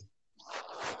 weeks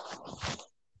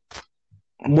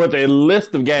with a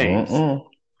list of games.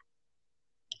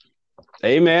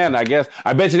 Amen. I guess.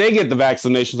 I bet you they get the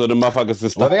vaccination so the motherfuckers can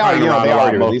start. Well, they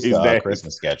already released the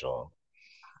Christmas schedule.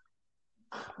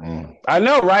 I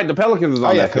know, right? The Pelicans is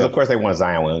on that because of course they want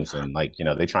Zion Williamson. Like,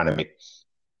 they're trying to make.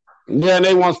 Yeah,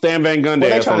 they want Stan Van Gundy.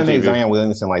 They're trying to make Zion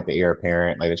Williamson like the heir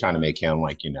apparent. Like they're trying to make him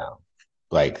like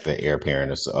like the heir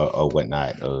apparent or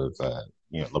whatnot of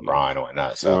LeBron or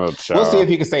whatnot. So we'll see if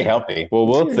he can stay healthy. Well,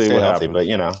 we'll see what happens. But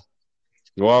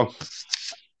well,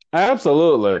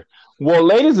 absolutely. Well,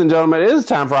 ladies and gentlemen, it is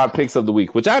time for our picks of the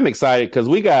week, which I'm excited because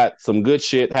we got some good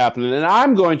shit happening. And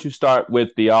I'm going to start with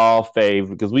the all fave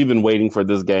because we've been waiting for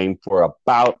this game for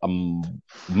about a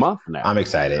month now. I'm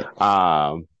excited.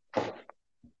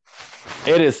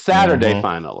 It is Saturday,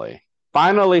 finally.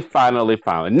 Finally.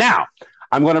 Now,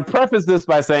 I'm going to preface this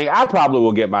by saying I probably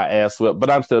will get my ass whipped, but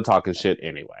I'm still talking shit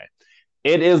anyway.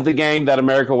 It is the game that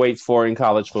America waits for in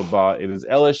college football. It is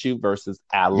LSU versus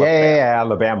Alabama. Yeah,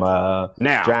 Alabama.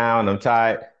 Now, drown them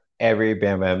tight. Every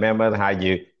Bama, remember how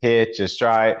you hit your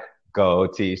stride. Go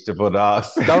teach the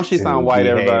Bulldogs. Don't she sound white,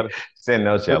 everybody? Send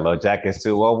those yellow jackets to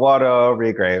a water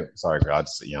regrave. Sorry, girl. I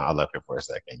just, I left it for a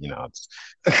second.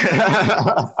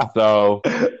 So,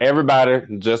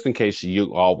 everybody, just in case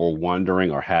you all were wondering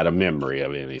or had a memory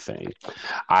of anything,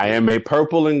 I am a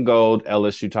purple and gold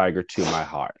LSU Tiger to my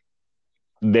heart.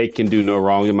 They can do no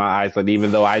wrong in my eyes, but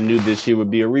even though I knew this year would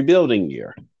be a rebuilding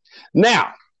year.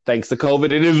 Now, thanks to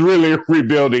COVID, it is really a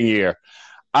rebuilding year.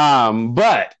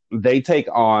 But they take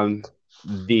on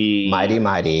the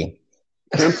mighty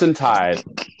Crimson Tide,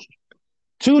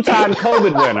 two-time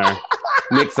COVID winner,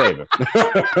 Nick Saban.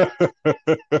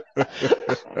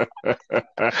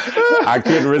 I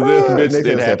couldn't resist, bitch.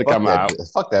 It had to come out.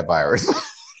 Fuck that virus.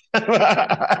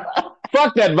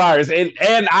 Fuck that virus.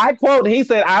 And I quote, he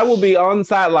said, I will be on the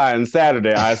sideline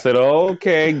Saturday. I said,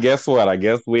 okay, guess what? I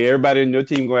guess everybody in your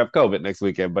team going to have COVID next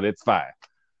weekend, but it's fine.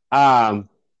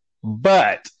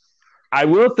 But I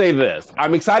will say this.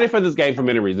 I'm excited for this game for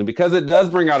many reasons because it does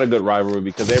bring out a good rivalry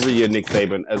because every year Nick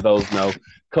Saban, as those know,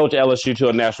 coached LSU to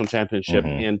a national championship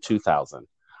in 2000.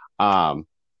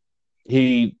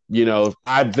 He,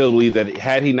 I believe that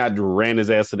had he not ran his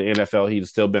ass to the NFL, he'd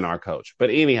still been our coach. But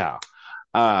anyhow,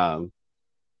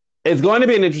 it's going to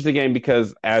be an interesting game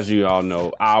because, as you all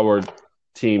know, our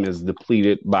team is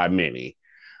depleted by many.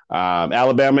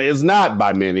 Alabama is not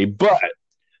by many, but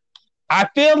I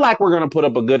feel like we're going to put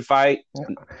up a good fight.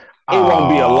 It won't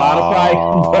be a lot of fight,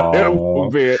 but it will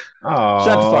be. Shut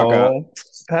the fuck up.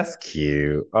 That's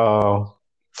cute. Oh,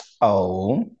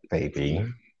 baby.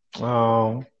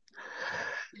 Oh,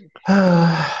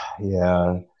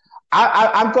 yeah.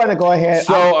 I'm going to go ahead.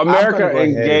 So America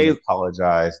engaged.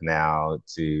 Apologize now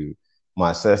to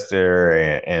my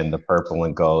sister and the Purple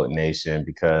and Gold Nation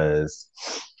because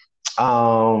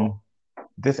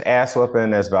this ass whooping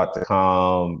that's about to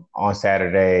come on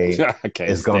Saturday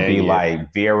is going to be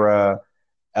like Vera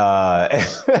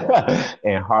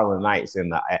and Harlem Nights in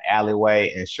the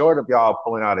alleyway, and short of y'all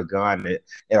pulling out a gun,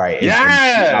 and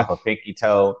off a pinky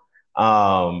toe.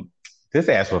 This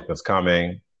ass whooping's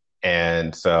coming.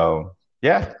 And so,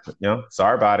 yeah,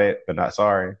 sorry about it, but not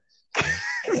sorry.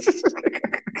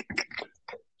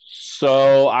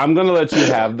 So I'm going to let you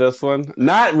have this one.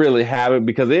 Not really have it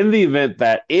because in the event,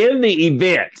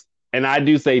 and I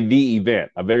do say the event,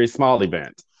 a very small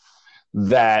event,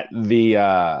 that the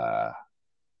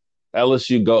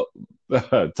LSU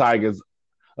Tigers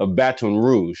of Baton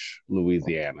Rouge,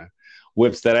 Louisiana,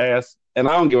 whips that ass. And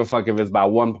I don't give a fuck if it's by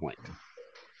 1 point.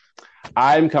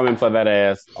 I'm coming for that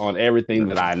ass on everything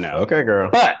that I know. Okay, girl.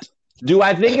 But do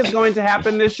I think it's going to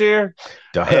happen this year?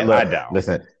 I don't.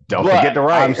 Listen, don't forget the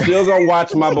right. I'm still going to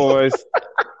watch my boys.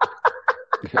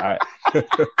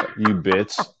 You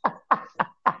bitch.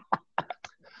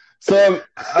 So,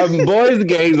 boys,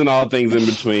 games, and all things in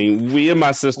between. We and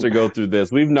my sister go through this.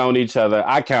 We've known each other.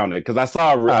 I counted because I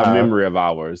saw a memory of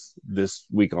ours this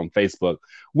week on Facebook.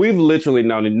 We've literally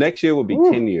known it. Next year will be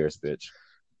 10 years, bitch.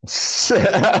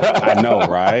 I know,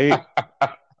 right?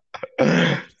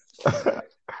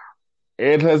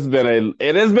 It has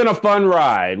been a fun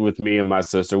ride with me and my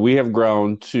sister. We have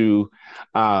grown to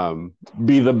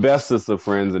be the bestest of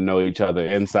friends and know each other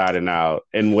inside and out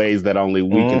in ways that only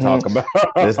we can talk about.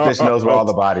 This bitch knows where all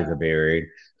the bodies are buried.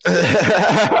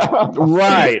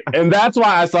 Right. And that's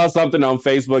why I saw something on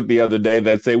Facebook the other day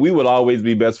that said we would always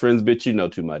be best friends, bitch, you know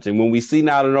too much. And when we see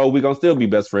now to know, we're going to still be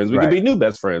best friends. We can be new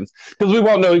best friends because we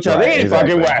won't know each other any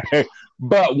fucking way.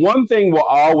 But one thing will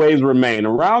always remain.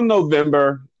 Around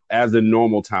November, as in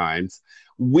normal times,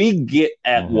 we get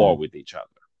at war with each other.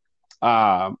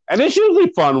 And it's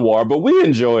usually fun war, but we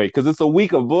enjoy it because it's a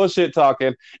week of bullshit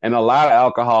talking and a lot of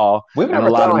alcohol and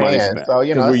a lot of money spent. So,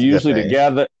 we're usually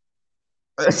together.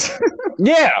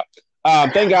 Yeah.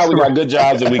 Thank God we got good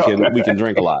jobs and we can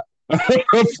drink a lot.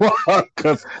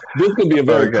 Because this could be a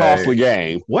very costly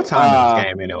game. What time is this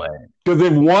game anyway? Because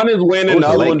if one is winning, the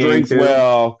other one drinks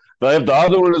well. But if the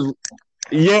other one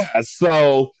is,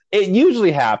 so it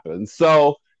usually happens.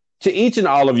 So to each and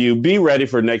all of you, be ready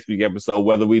for next week's episode.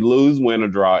 Whether we lose, win, or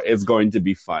draw, it's going to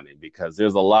be funny because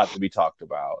there's a lot to be talked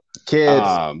about.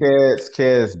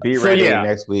 Kids, be ready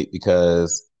next week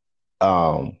because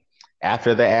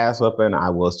after the ass whooping, I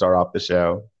will start off the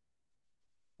show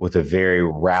with a very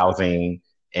rousing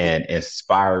and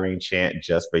inspiring chant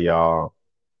just for y'all.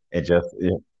 And just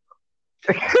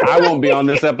I won't be on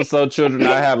this episode, children.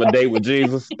 I have a date with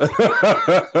Jesus.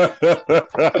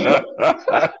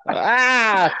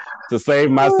 To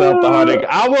save myself the heartache.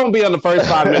 I won't be on the first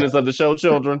 5 minutes of the show,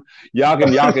 children. Y'all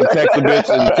can text a bitch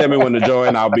and tell me when to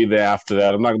join. I'll be there after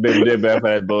that. I'm not gonna be able to do that for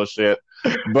that bullshit.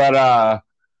 But I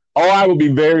will be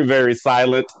very, very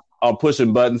silent on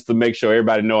pushing buttons to make sure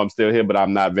everybody know I'm still here, but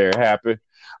I'm not very happy.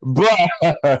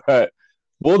 But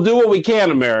we'll do what we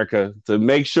can, America, to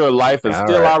make sure life is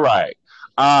still all right.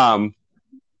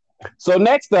 So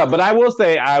next up, but I will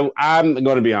say I'm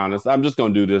going to be honest. I'm just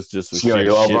going to do this just for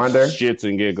shits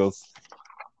and giggles.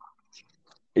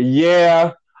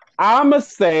 Yeah, I'm going to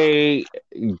say,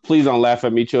 please don't laugh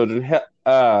at me, children.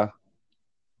 LSU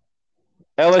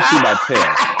by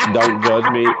 10. Don't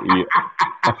judge me.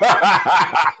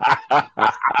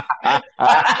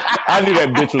 I knew that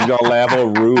bitch was going to laugh. Oh,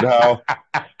 rude hoe.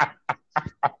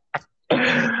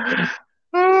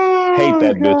 Hate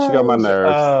that bitch. She got my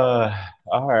nerves.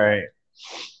 All right.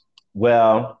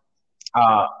 Well,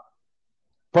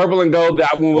 purple and gold.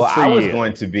 That one was for I was you.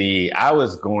 I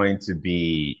was going to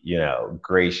be,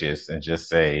 gracious and just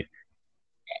say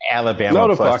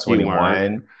Alabama plus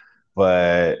 21.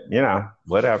 But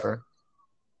whatever.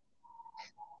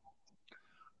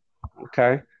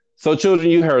 Okay. So, children,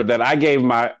 you heard that I gave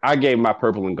my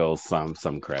purple and gold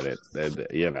some credit.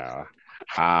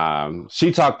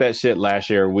 She talked that shit last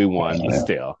year. We won, but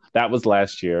still, that was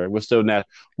last year. We're still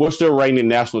reigning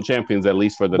national champions, at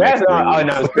least for the next 3 years.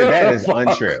 No, that is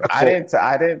untrue. I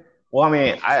didn't. Well, I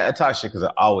mean, I talk shit because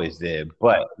I always did.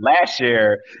 But last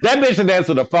year, that bitch didn't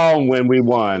answer the phone when we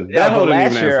won.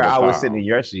 Last year, I was sitting in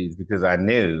your seats because I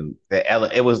knew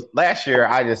that it was last year.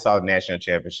 I just saw the national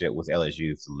championship was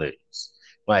LSU to lose.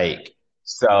 Last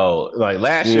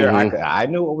year, I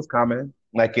knew what was coming.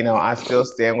 I still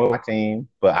stand with my team,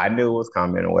 but I knew it was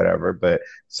coming or whatever. But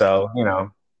so,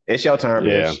 it's your turn,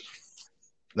 bitch.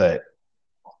 But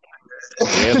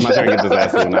it's my turn to get this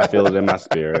ass and I feel it in my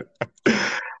spirit.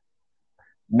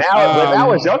 Now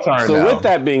was your turn. So with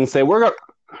that being said, we're gonna.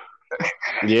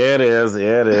 Yeah, it is.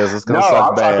 Yeah, it is. It's gonna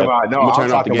suck bad. I'm gonna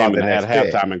turn off the game at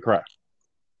halftime and cry.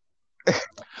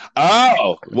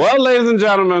 Oh well, ladies and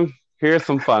gentlemen, here's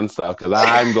some fun stuff because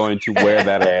I'm going to wear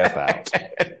that ass out.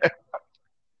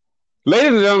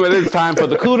 Ladies and gentlemen, it's time for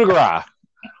the coup de grace,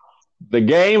 the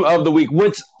game of the week,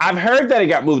 which I've heard that it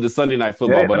got moved to Sunday Night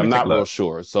Football, but I'm not real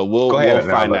sure. So we'll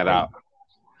find that out.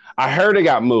 I heard it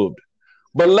got moved.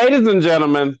 But ladies and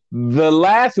gentlemen, the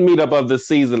last meetup of the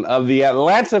season of the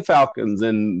Atlanta Falcons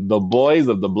and the boys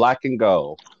of the black and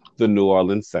gold, the New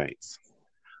Orleans Saints.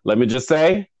 Let me just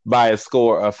say, by a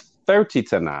score of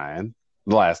 30-9,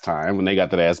 the last time when they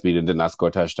got that ass beat and did not score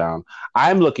a touchdown,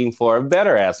 I'm looking for a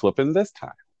better ass whooping this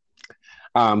time.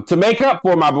 To make up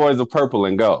for my boys of purple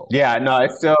and gold. Yeah, no,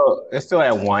 it's still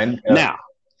at 1. Now,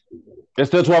 it's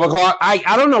still 12 o'clock.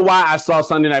 I don't know why I saw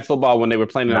Sunday Night Football when they were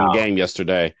playing it on the game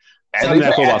yesterday. Sunday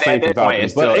Night Football, Saints and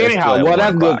Falcons. But anyhow, well,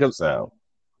 that's good because the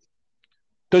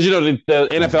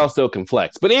NFL still can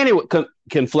flex. But anyway,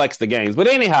 can flex the games. But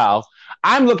anyhow,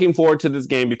 I'm looking forward to this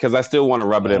game because I still want to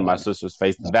rub it in my sister's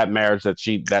face. That marriage that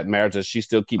she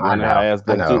still keep running her ass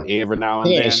to every now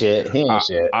and then. He ain't shit.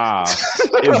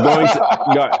 It's going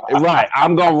to right.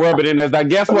 I'm gonna rub it in there. Like,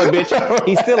 guess what, bitch?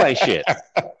 He still ain't shit.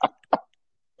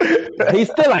 He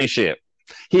still ain't shit.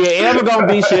 He ain't ever gonna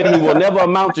be shit. He will never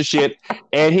amount to shit,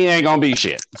 and he ain't gonna be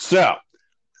shit. So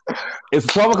it's a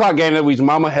 12 o'clock game that week.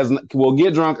 Mama will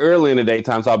get drunk early in the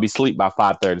daytime, so I'll be asleep by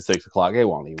 5:30, 6 o'clock. It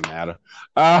won't even matter.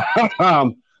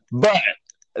 But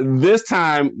this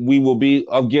time we will be.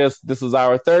 I guess this is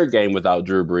our third game without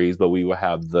Drew Brees, but we will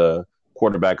have the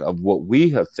quarterback of what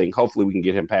we think. Hopefully, we can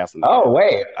get him passing. Oh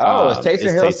wait! Is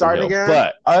Taysom Hill starting again?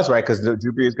 But that's right, because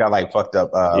Drew Brees got fucked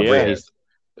up.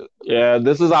 Yeah,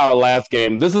 this is our last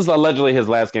game. This is allegedly his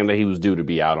last game that he was due to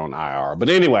be out on IR. But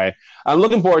anyway, I'm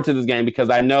looking forward to this game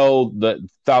because I know the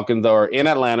Falcons are in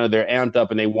Atlanta. They're amped up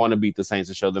and they want to beat the Saints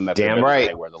to show them that they're better than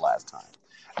they were the last time.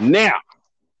 Now,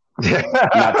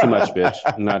 not too much,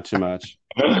 bitch. Not too much.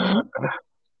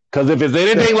 Because if it's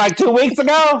anything like 2 weeks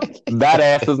ago, that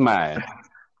ass is mine.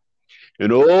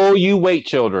 And you wait,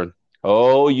 children.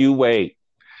 Oh, you wait.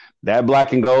 That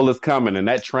black and gold is coming, and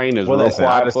that train is real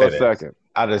quiet for a second.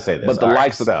 I'll just say this. But the All right,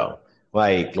 lights are so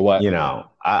what?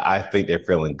 I think they're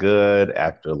feeling good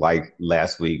after like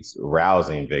last week's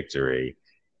rousing victory,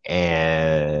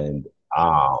 and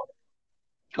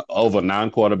over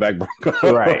non-quarterback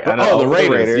right, I know the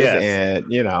Raiders, yes.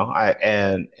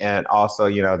 and also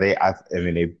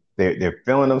they're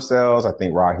feeling themselves. I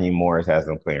think Raheem Morris has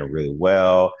them playing really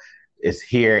well. It's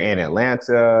here in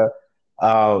Atlanta.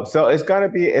 So it's gonna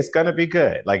be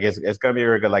good. Like it's gonna be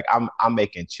very good. Like I'm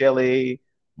making chili.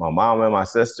 My mom and my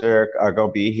sister are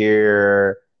gonna be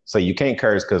here. So you can't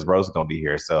curse because Rose is gonna be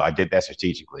here. So I did that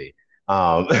strategically.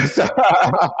 Because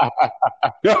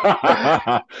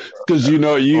you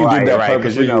did that right,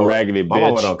 purposely, you raggedy bitch. My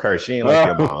mama don't curse. She ain't like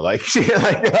your mom. Like she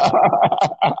like.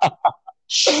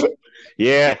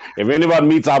 Yeah, if anybody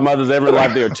meets our mothers ever in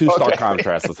life, they are two stark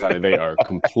contrasts, honey. They are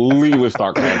completely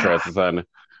stark contrasts, honey.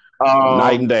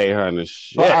 Night and day, honey.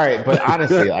 But, all right, but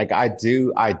honestly, like I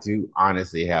do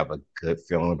honestly have a good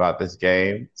feeling about this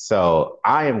game. So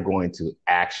I am going to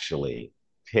actually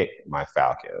pick my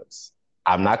Falcons.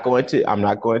 I'm not going to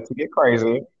get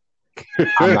crazy.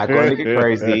 I'm not going to get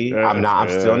crazy. I'm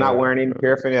still not wearing any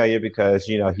paraphernalia because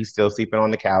he's still sleeping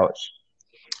on the couch.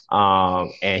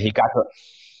 And he got to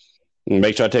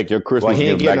make sure I take your Christmas. Well, he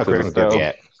ain't getting no Christmas gift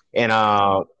yet. And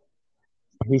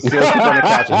he's still sleeping on the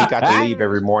couch, and he got to leave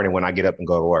every morning when I get up and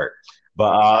go to work.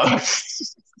 But I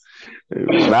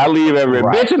leave every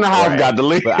bitch in the house got to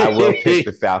leave. But I will pick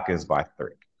the Falcons by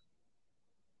 3.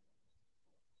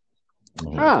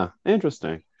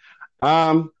 Interesting.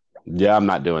 Yeah, I'm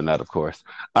not doing that, of course.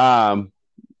 The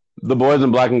boys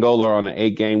in black and gold are on an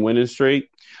 8-game winning streak.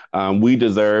 We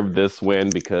deserve this win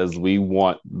because we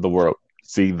want the world to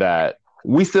see that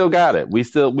we still got it. We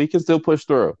can still push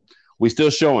through. We still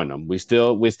showing them. We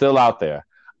still out there.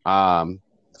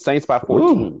 Saints by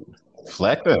 14.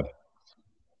 Flector.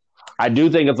 I do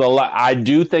think it's a lot. I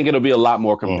do think it'll be a lot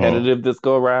more competitive this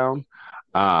go around.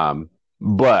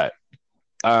 But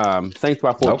Saints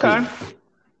by 14. Okay.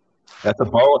 That's a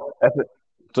bold. So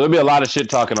there'll be a lot of shit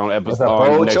talking on episode. That's a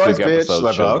bold choice, bitch.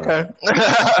 Okay.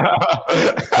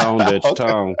 Tone, bitch.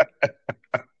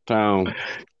 Tone.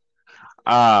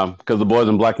 Because the boys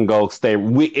in black and gold stay.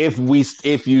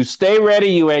 If you stay ready,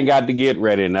 you ain't got to get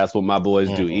ready, and that's what my boys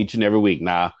do each and every week.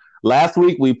 Now, last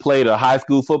week we played a high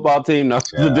school football team,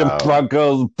 the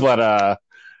Broncos, but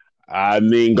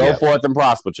go forth and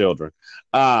prosper, children.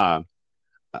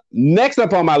 Next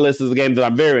up on my list is a game that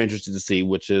I'm very interested to see,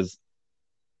 which is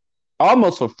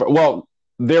almost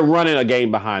they're running a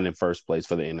game behind in first place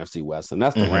for the NFC West, and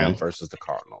that's the Rams versus the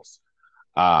Cardinals.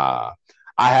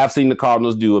 I have seen the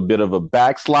Cardinals do a bit of a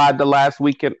backslide the last 2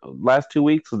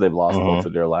 weeks because they've lost both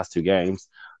of their last 2 games,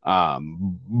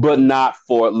 but not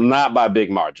by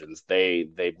big margins.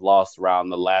 They've lost around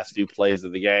the last few plays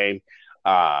of the game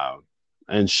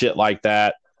and shit like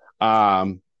that.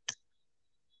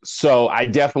 So I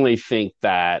definitely think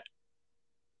that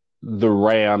the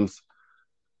Rams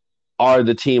are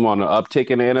the team on the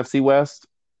uptick in the NFC West.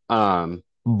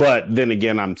 But then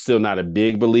again, I'm still not a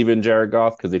big believer in Jared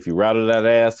Goff because if you rattle that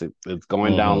ass, it's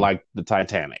going down like the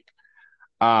Titanic.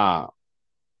 But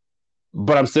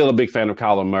I'm still a big fan of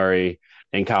Kyler Murray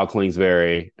and Kyle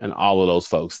Kingsbury and all of those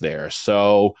folks there.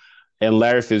 So, and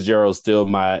Larry Fitzgerald's still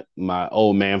my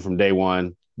old man from day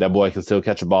one. That boy can still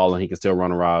catch a ball and he can still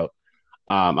run a route.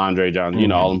 Andre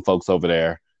Johnson, all them folks over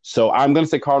there. So I'm going to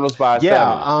say Cardinals by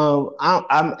 7.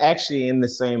 I'm actually in the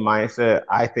same mindset.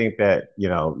 I think that,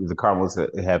 the Cardinals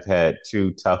have had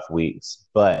 2 tough weeks,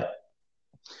 but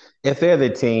if they're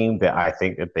the team that I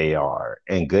think that they are,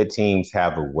 and good teams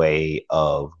have a way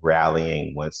of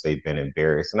rallying once they've been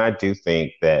embarrassed, and I do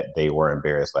think that they were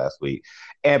embarrassed last week.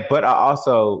 But I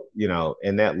also,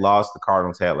 in that loss the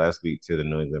Cardinals had last week to the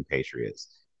New England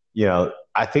Patriots,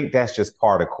 I think that's just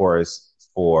part of course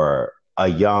for a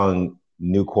young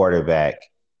new quarterback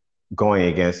going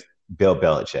against Bill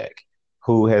Belichick,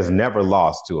 who has never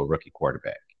lost to a rookie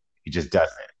quarterback. He just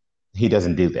doesn't. He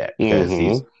doesn't do that because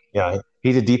he's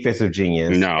a defensive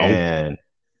genius. No. And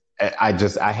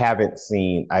I haven't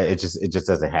seen. It just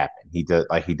doesn't happen. He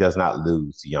does not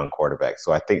lose to young quarterbacks.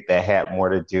 So I think that had more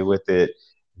to do with it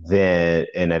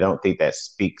and I don't think that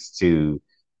speaks to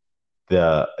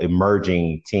the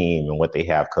emerging team and what they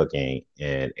have cooking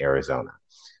in Arizona.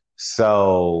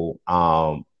 So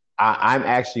I'm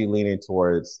actually leaning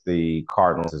towards the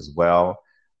Cardinals as well.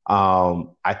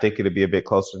 I think it'll be a bit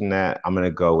closer than that. I'm going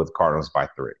to go with Cardinals by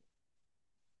 3.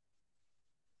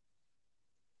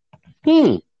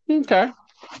 Okay. Well,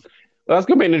 that's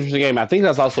going to be an interesting game. I think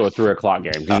that's also a 3:00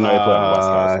 game.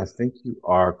 I think you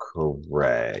are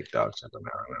correct. I'll check them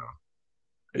out right now.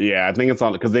 Yeah, I think it's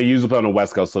on because they usually play on the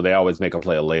West Coast, so they always make them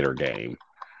play a later game.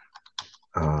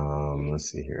 Let's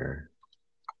see here.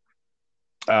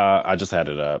 I just had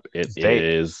it up. It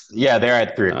is. Yeah, they're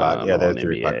at 3:00. Yeah, they're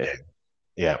 3:00.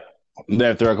 Yeah,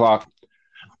 they're at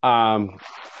 3:00.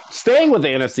 Staying with the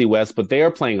NFC West, but they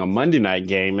are playing a Monday night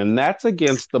game, and that's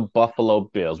against the Buffalo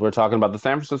Bills. We're talking about the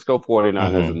San Francisco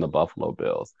 49ers and the Buffalo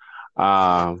Bills.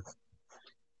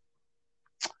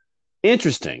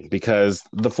 Interesting, because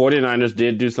the 49ers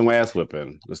did do some ass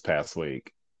whipping this past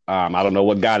week. I don't know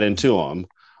what got into them,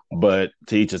 but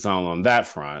to each his own on that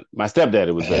front. My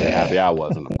stepdaddy was very happy. I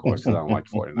wasn't, of course, because I don't like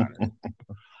the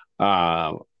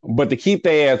 49ers. But to keep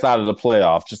their ass out of the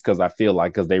playoffs, just because I feel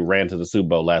like because they ran to the Super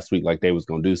Bowl last week like they was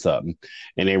going to do something,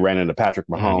 and they ran into Patrick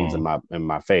Mahomes in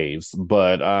my faves.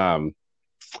 But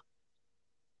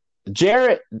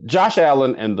Josh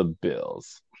Allen and the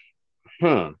Bills.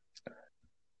 The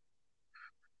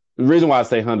reason why I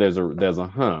say there's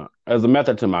a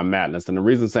method to my madness, and the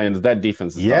reason saying is that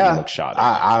defense is starting to look shoddy.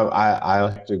 I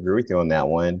have to agree with you on that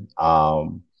one.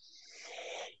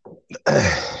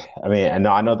 I mean,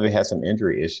 I know they had some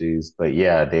injury issues, but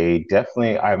yeah, they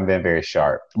definitely haven't been very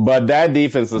sharp. But that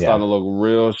defense is starting to look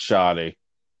real shoddy,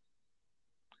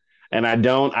 and I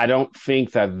don't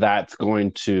think that that's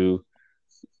going to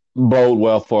bode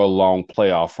well for a long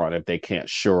playoff run if they can't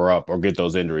shore up or get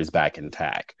those injuries back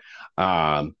intact.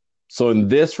 So in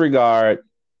this regard,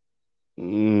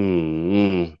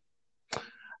 I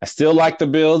still like the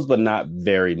Bills, but not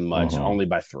very much, only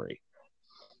by 3.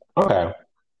 Okay.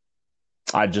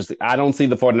 I don't see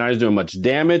the 49ers doing much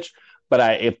damage,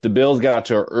 but if the Bills got out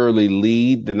to an early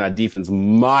lead, then that defense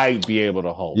might be able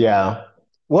to hold. Yeah.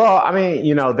 Well, I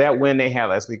mean, that win they had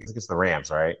last week against the Rams,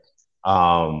 right?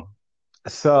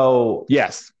 So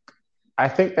yes, I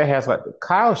think that has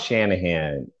Kyle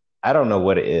Shanahan. I don't know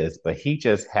what it is, but he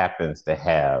just happens to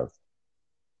have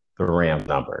the Rams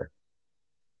number.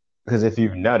 Because if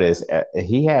you've noticed,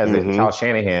 he has Kyle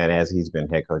Shanahan, as he's been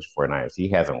head coach for 49ers, he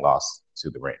hasn't lost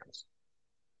to the Rams.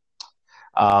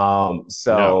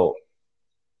 So,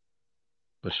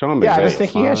 but Sean McVay, I just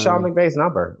think he has Sean McVay's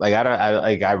number. Like I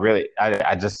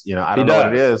just I don't know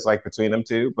what it is like between them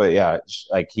two, but yeah,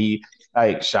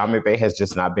 Sean McVay has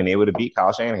just not been able to beat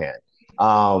Kyle Shanahan.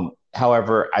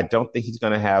 However, I don't think he's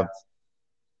going to have.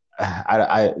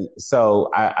 I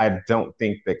don't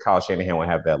think that Kyle Shanahan will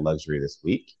have that luxury this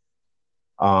week.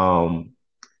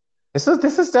 This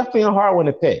is definitely a hard one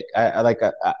to pick.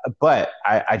 But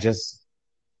I just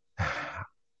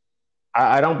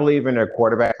I don't believe in their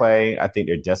quarterback play. I think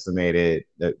they're decimated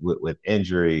with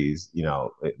injuries.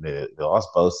 They lost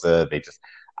Bosa.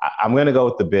 I'm going to go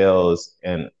with the Bills,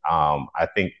 and I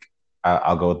think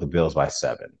I'll go with the Bills by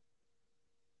 7.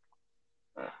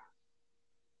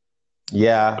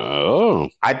 Yeah. Oh,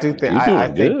 I do think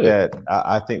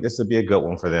I think this would be a good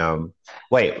one for them.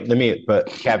 Wait, but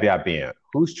caveat being,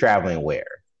 who's traveling where?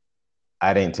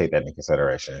 I didn't take that into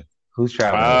consideration. Who's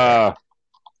traveling where?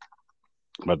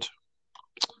 But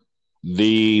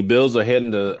the Bills are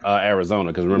heading to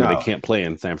Arizona because remember they can't play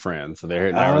in San Fran, so they're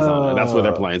heading to Arizona. That's where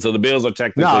they're playing. So the Bills are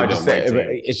technically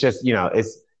it's just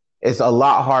it's a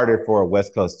lot harder for a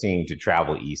West Coast team to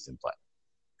travel east and play,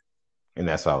 and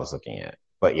that's what I was looking at.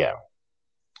 But yeah.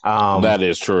 That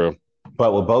is true.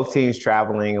 But with both teams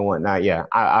traveling and whatnot, yeah,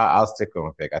 I'll stick with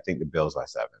my pick. I think the Bills by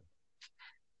 7.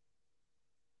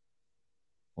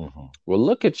 Well,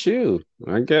 look at you,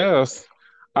 I guess.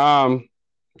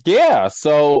 Yeah,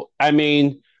 so, I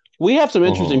mean, we have some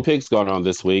interesting picks going on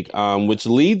this week, which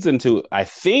leads into, I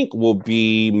think, will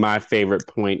be my favorite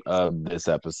point of this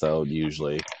episode,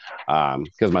 usually,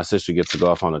 because my sister gets to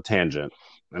go off on a tangent,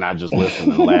 and I just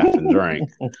listen and laugh and drink.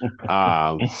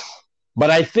 But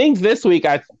I think this week,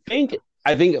 is it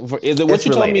what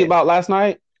you told me about last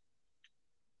night?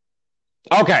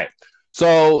 Okay.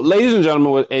 So, ladies and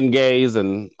gentlemen, and gays,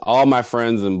 and all my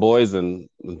friends and boys, and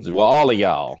all of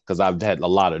y'all, because I've had a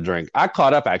lot of drink. I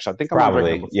caught up, actually. I think I'm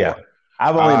probably, yeah.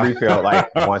 I've only refilled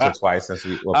once or twice since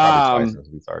we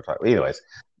started talking. Anyways.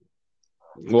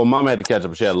 Well, Mom had to catch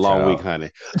up. She had a long week,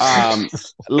 honey.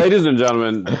 Ladies and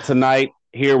gentlemen, tonight,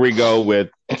 here we go with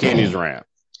Kenny's rant.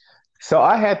 So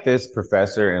I had this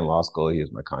professor in law school. He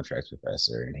was my contracts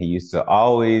professor, and he used to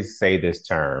always say this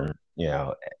term,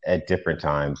 at different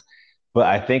times. But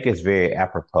I think it's very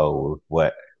apropos with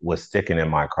what was sticking in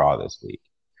my craw this week.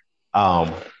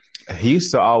 He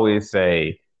used to always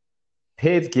say,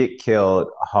 pigs get killed,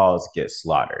 hogs get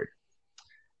slaughtered.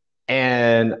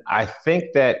 And I think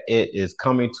that it is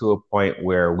coming to a point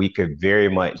where we could very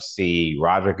much see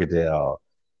Roger Goodell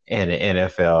and the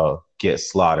NFL get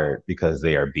slaughtered because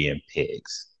they are being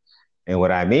pigs. And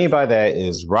what I mean by that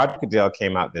is Roger Goodell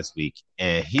came out this week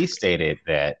and he stated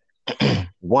that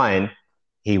one,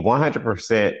 he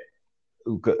 100%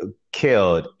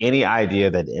 killed any idea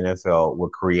that the NFL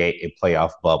would create a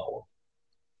playoff bubble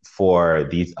for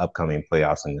these upcoming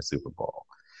playoffs in the Super Bowl.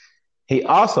 He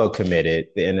also committed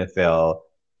the NFL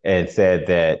and said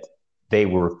that they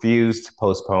will refuse to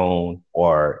postpone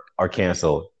or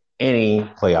cancel any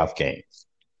playoff games.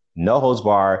 No holds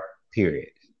bar, period.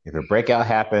 If a breakout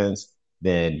happens,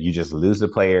 then you just lose the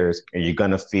players and you're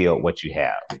going to feel what you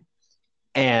have.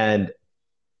 And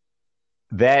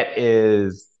that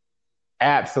is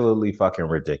absolutely fucking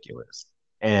ridiculous.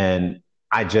 And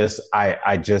I just,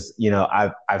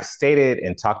 I've stated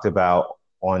and talked about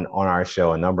on our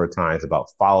show a number of times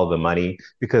about follow the money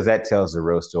because that tells the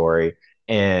real story.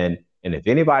 And if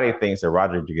anybody thinks that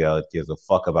Roger Goodell gives a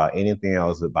fuck about anything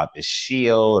else about the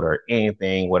Shield or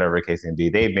anything, whatever the case may be,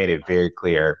 they've made it very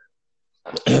clear.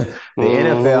 The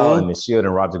NFL and the Shield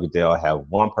and Roger Goodell have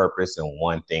one purpose and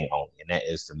one thing only, and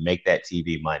that is to make that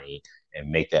TV money and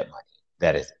make that money.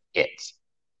 That is it.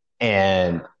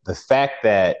 And the fact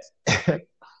that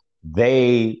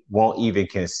they won't even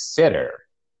consider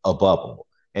a bubble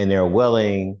and they're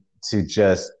willing to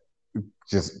just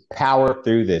power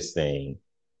through this thing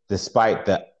despite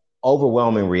the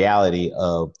overwhelming reality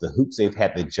of the hoops they've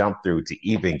had to jump through to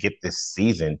even get this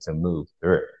season to move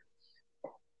through.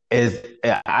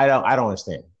 I don't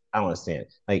understand. I don't understand.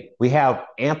 Like, we have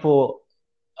ample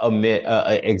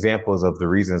examples of the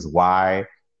reasons why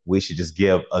we should just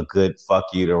give a good fuck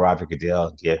you to Roger Goodell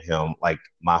and give him like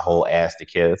my whole ass to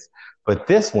kiss. But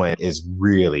this one is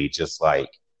really just like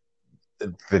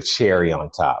the cherry on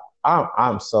top.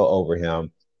 I'm so over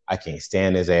him. I can't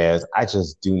stand his ass. I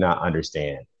just do not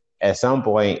understand. At some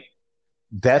point,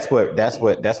 that's what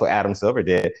Adam Silver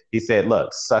did. He said,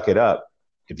 "Look, suck it up.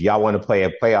 If y'all want to play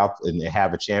a playoff and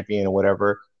have a champion or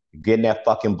whatever, get in that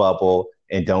fucking bubble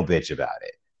and don't bitch about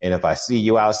it. And if I see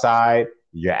you outside,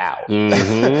 you're out."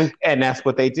 Mm-hmm. And that's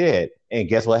what they did. And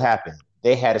guess what happened?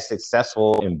 They had a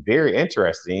successful and very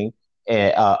interesting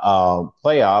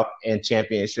playoff and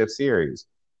championship series.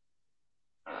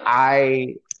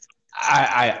 I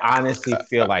honestly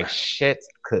feel like shit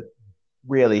could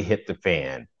really hit the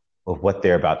fan with what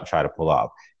they're about to try to pull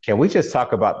off. Can we just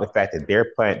talk about the fact that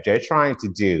they're trying to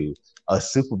do a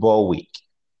Super Bowl week?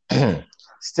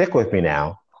 Stick with me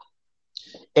now.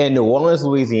 In New Orleans,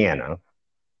 Louisiana,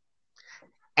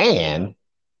 and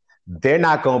they're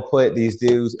not going to put these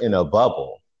dudes in a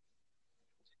bubble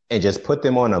and just put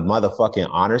them on a motherfucking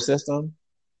honor system?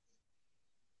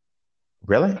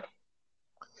 Really?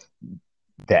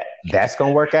 That's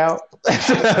going to work out? That's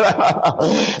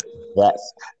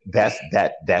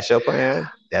your plan?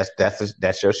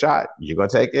 That's your shot? You're going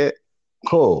to take it?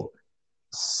 Cool.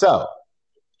 So,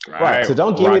 right. So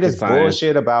don't give me this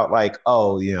bullshit about like,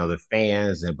 oh, you know, the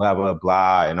fans and blah, blah,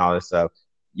 blah and all this stuff.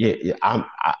 Yeah, I'm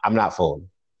not fooled.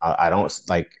 I don't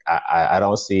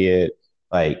see it.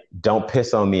 Like, don't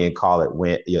piss on me and call it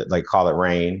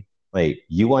rain. Like,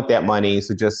 you want that money,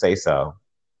 so just say so.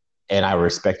 And I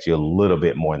respect you a little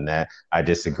bit more than that. I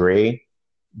disagree,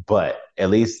 but at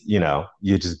least, you know,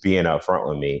 you're just being upfront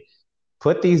with me.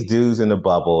 Put these dudes in the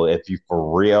bubble if you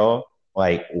for real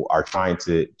like are trying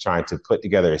to put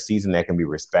together a season that can be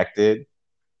respected,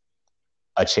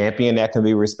 a champion that can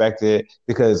be respected,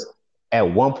 because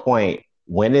at one point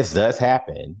when this does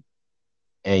happen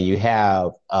and you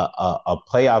have a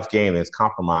playoff game that's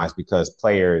compromised because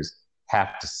players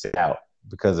have to sit out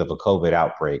because of a COVID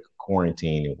outbreak,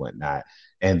 quarantine and whatnot,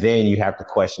 and then you have to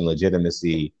question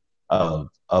legitimacy of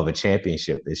a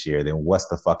championship this year, then what's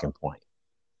the fucking point?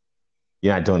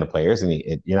 You're not doing the players, and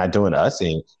you're not doing us,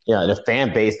 and you know the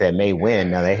fan base that may win.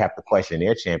 Now they have to question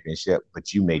their championship,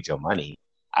 but you made your money.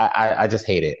 I just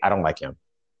hate it. I don't like him.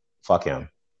 Fuck him.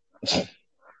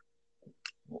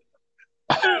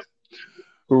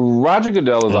 Roger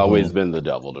Goodell has always been the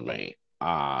devil to me.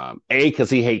 Because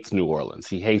he hates New Orleans.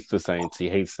 He hates the Saints. He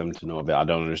hates them to no avail. I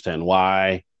don't understand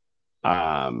why.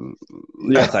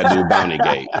 Yes, I do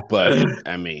Bountygate, but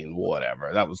I mean,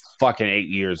 whatever. That was fucking 8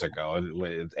 years ago.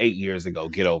 It's 8 years ago.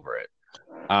 Get over it.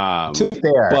 To be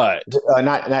fair, but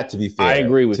not to be fair. I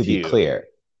agree with you. To be clear,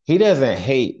 he doesn't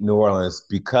hate New Orleans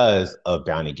because of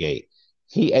Bountygate.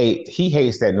 He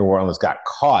hates that New Orleans got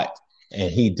caught and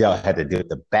he had to deal with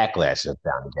the backlash of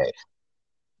Bountygate.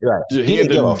 Right. He had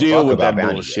to deal with that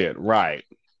bullshit. Right.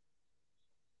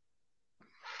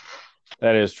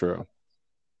 That is true.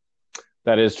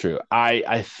 That is true.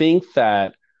 I think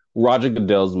that Roger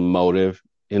Goodell's motive,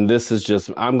 and this is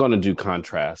just, I'm going to do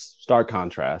stark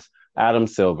contrast. Adam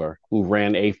Silver, who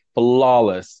ran a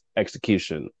flawless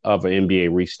execution of an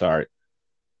NBA restart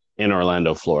in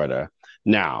Orlando, Florida.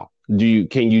 Now,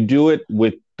 can you do it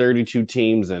with 32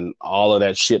 teams and all of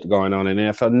that shit going on in the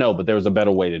NFL? No, but there was a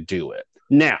better way to do it.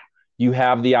 Now, you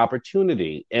have the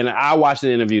opportunity. And I watched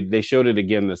the interview. They showed it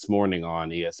again this morning on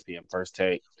ESPN First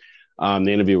Take.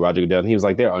 The interview with Roger Goodell. And he was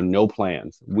like, there are no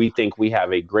plans. We think we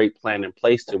have a great plan in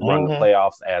place to run the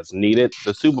playoffs as needed,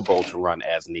 the Super Bowl to run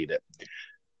as needed.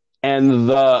 And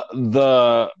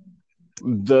the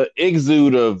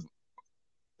exude of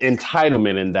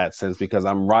entitlement in that sense, because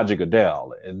I'm Roger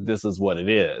Goodell and this is what it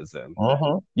is. And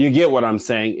you get what I'm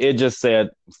saying. It just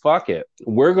said, fuck it.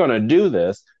 We're going to do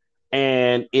this.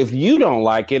 And if you don't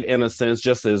like it, in a sense,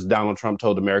 just as Donald Trump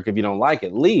told America, if you don't like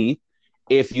it, leave.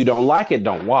 If you don't like it,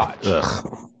 don't watch.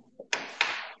 Ugh.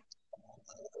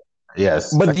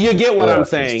 Yes. But you get what I'm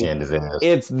saying.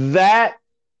 It's that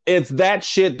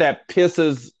shit that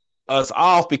pisses us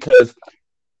off, because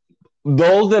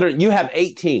you have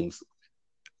 8 teams.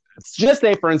 Just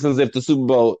say, for instance, if the Super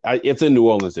Bowl, it's in New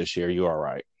Orleans this year, you are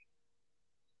right.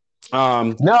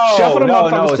 Shuffle the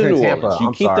motherfuckers to New Tampa. Orleans.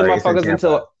 You keep the motherfuckers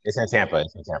until it's in Tampa.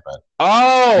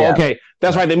 Oh, yeah. Okay.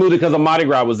 That's right. They moved it because of Mardi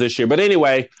Gras was this year. But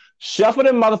anyway, shuffle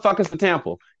them motherfuckers to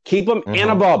Tampa. Keep them in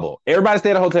a bubble. Everybody stay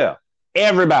at a hotel.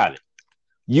 Everybody.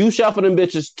 You shuffle them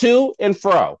bitches to and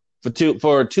fro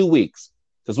for 2 weeks.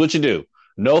 That's what you do.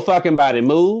 No fucking body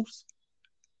moves.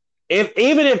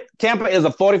 Even if Tampa is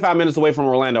a 45 minutes away from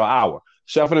Orlando, an hour,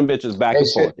 shuffle them bitches back and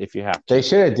forth if you have to. They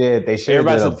should have did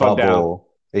a bubble.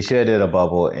 They should have did a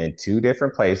bubble in 2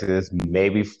 different places,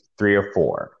 maybe 3 or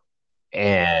 4,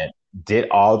 and did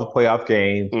all the playoff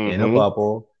games in a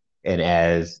bubble. And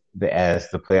as the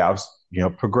playoffs,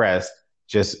 progressed,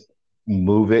 just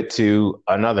move it to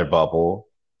another bubble.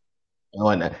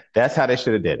 And that's how they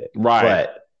should have did it. Right.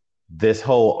 But this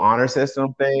whole honor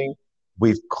system thing,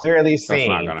 we've clearly seen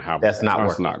that's not going to happen. That's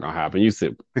not going to happen. You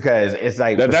see, because it's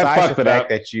like besides the fact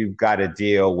that you've got to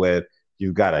deal with,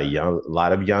 you've got a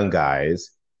lot of young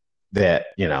guys that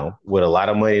with a lot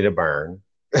of money to burn,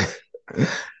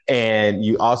 and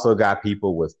you also got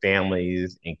people with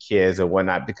families and kids and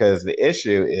whatnot. Because the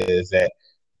issue is that,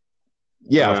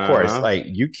 of course, like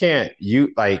you can't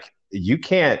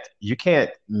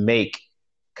make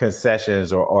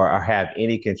concessions or have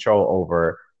any control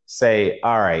over. Say,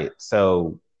 all right,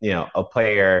 so, a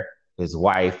player, his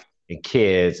wife and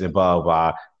kids and blah, blah,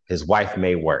 blah, his wife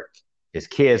may work. His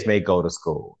kids may go to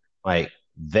school. Like,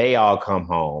 they all come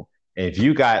home. And if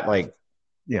you got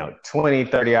 20,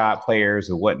 30 odd players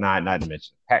or whatnot, not to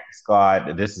mention practice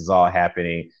squad, this is all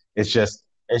happening. It's just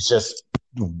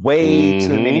way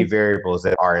too many variables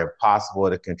that are impossible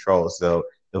to control. So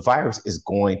the virus is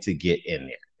going to get in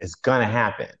there. It's going to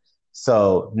happen.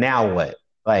 So now what?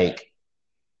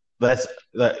 Let's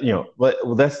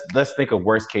think of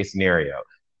worst case scenario.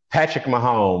 Patrick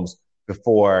Mahomes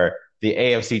before the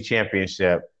AFC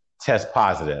Championship test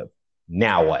positive.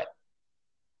 Now what?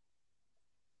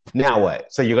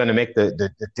 So you're going to make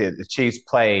the Chiefs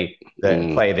play the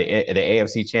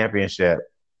AFC Championship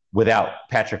without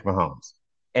Patrick Mahomes,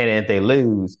 and if they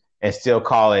lose and still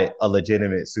call it a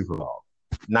legitimate Super Bowl?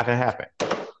 Not going to happen.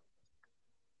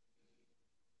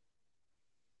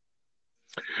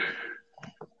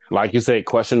 Like you say,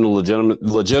 question the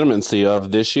legitimacy of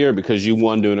this year, because you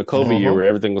won during a COVID year where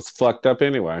everything was fucked up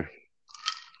anyway.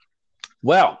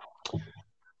 Well,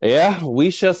 yeah,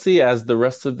 we shall see as the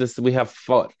rest of this. We have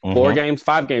 5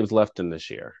 games left in this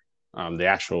year. The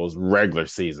actual regular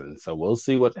season. So we'll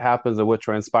see what happens and what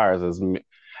transpires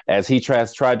as he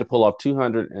tried to pull off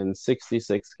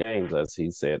 266 games,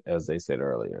 as they said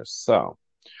earlier. So,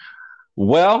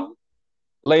 well,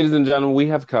 ladies and gentlemen, we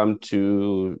have come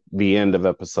to the end of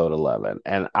episode 11.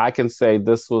 And I can say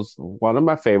this was one of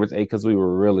my favorites, A, because we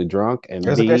were really drunk, and B,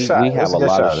 we have a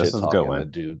lot of shit talking to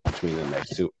do between the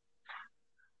next 2.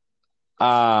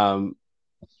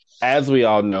 As we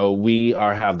all know, we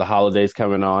have the holidays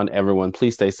coming on. Everyone,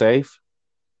 please stay safe.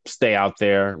 Stay out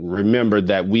there. Remember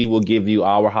that we will give you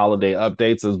our holiday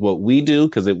updates as what we do,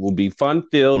 because it will be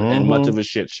fun-filled and much of a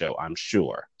shit show, I'm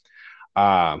sure.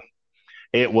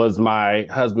 It was my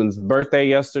husband's birthday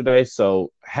yesterday,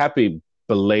 so happy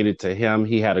belated to him.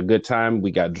 He had a good time.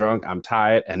 We got drunk. I'm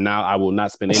tired, and now I will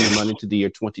not spend any money to the year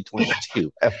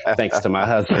 2022, thanks to my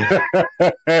husband.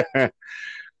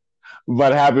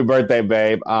 But happy birthday,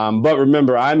 babe. But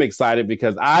remember, I'm excited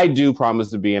because I do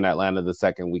promise to be in Atlanta the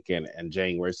second weekend in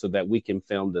January so that we can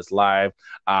film this live.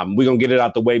 We're going to get it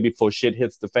out the way before shit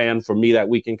hits the fan for me that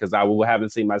weekend, because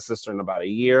haven't seen my sister in about a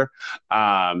year.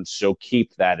 So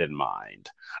keep that in mind.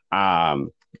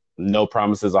 No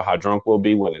promises on how drunk we'll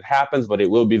be when it happens, but it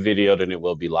will be videoed and it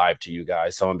will be live to you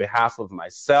guys. So on behalf of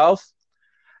myself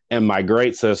and my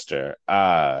great sister,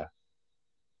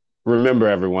 remember,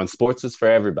 everyone, sports is for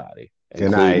everybody,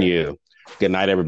 including you. Good night, everybody.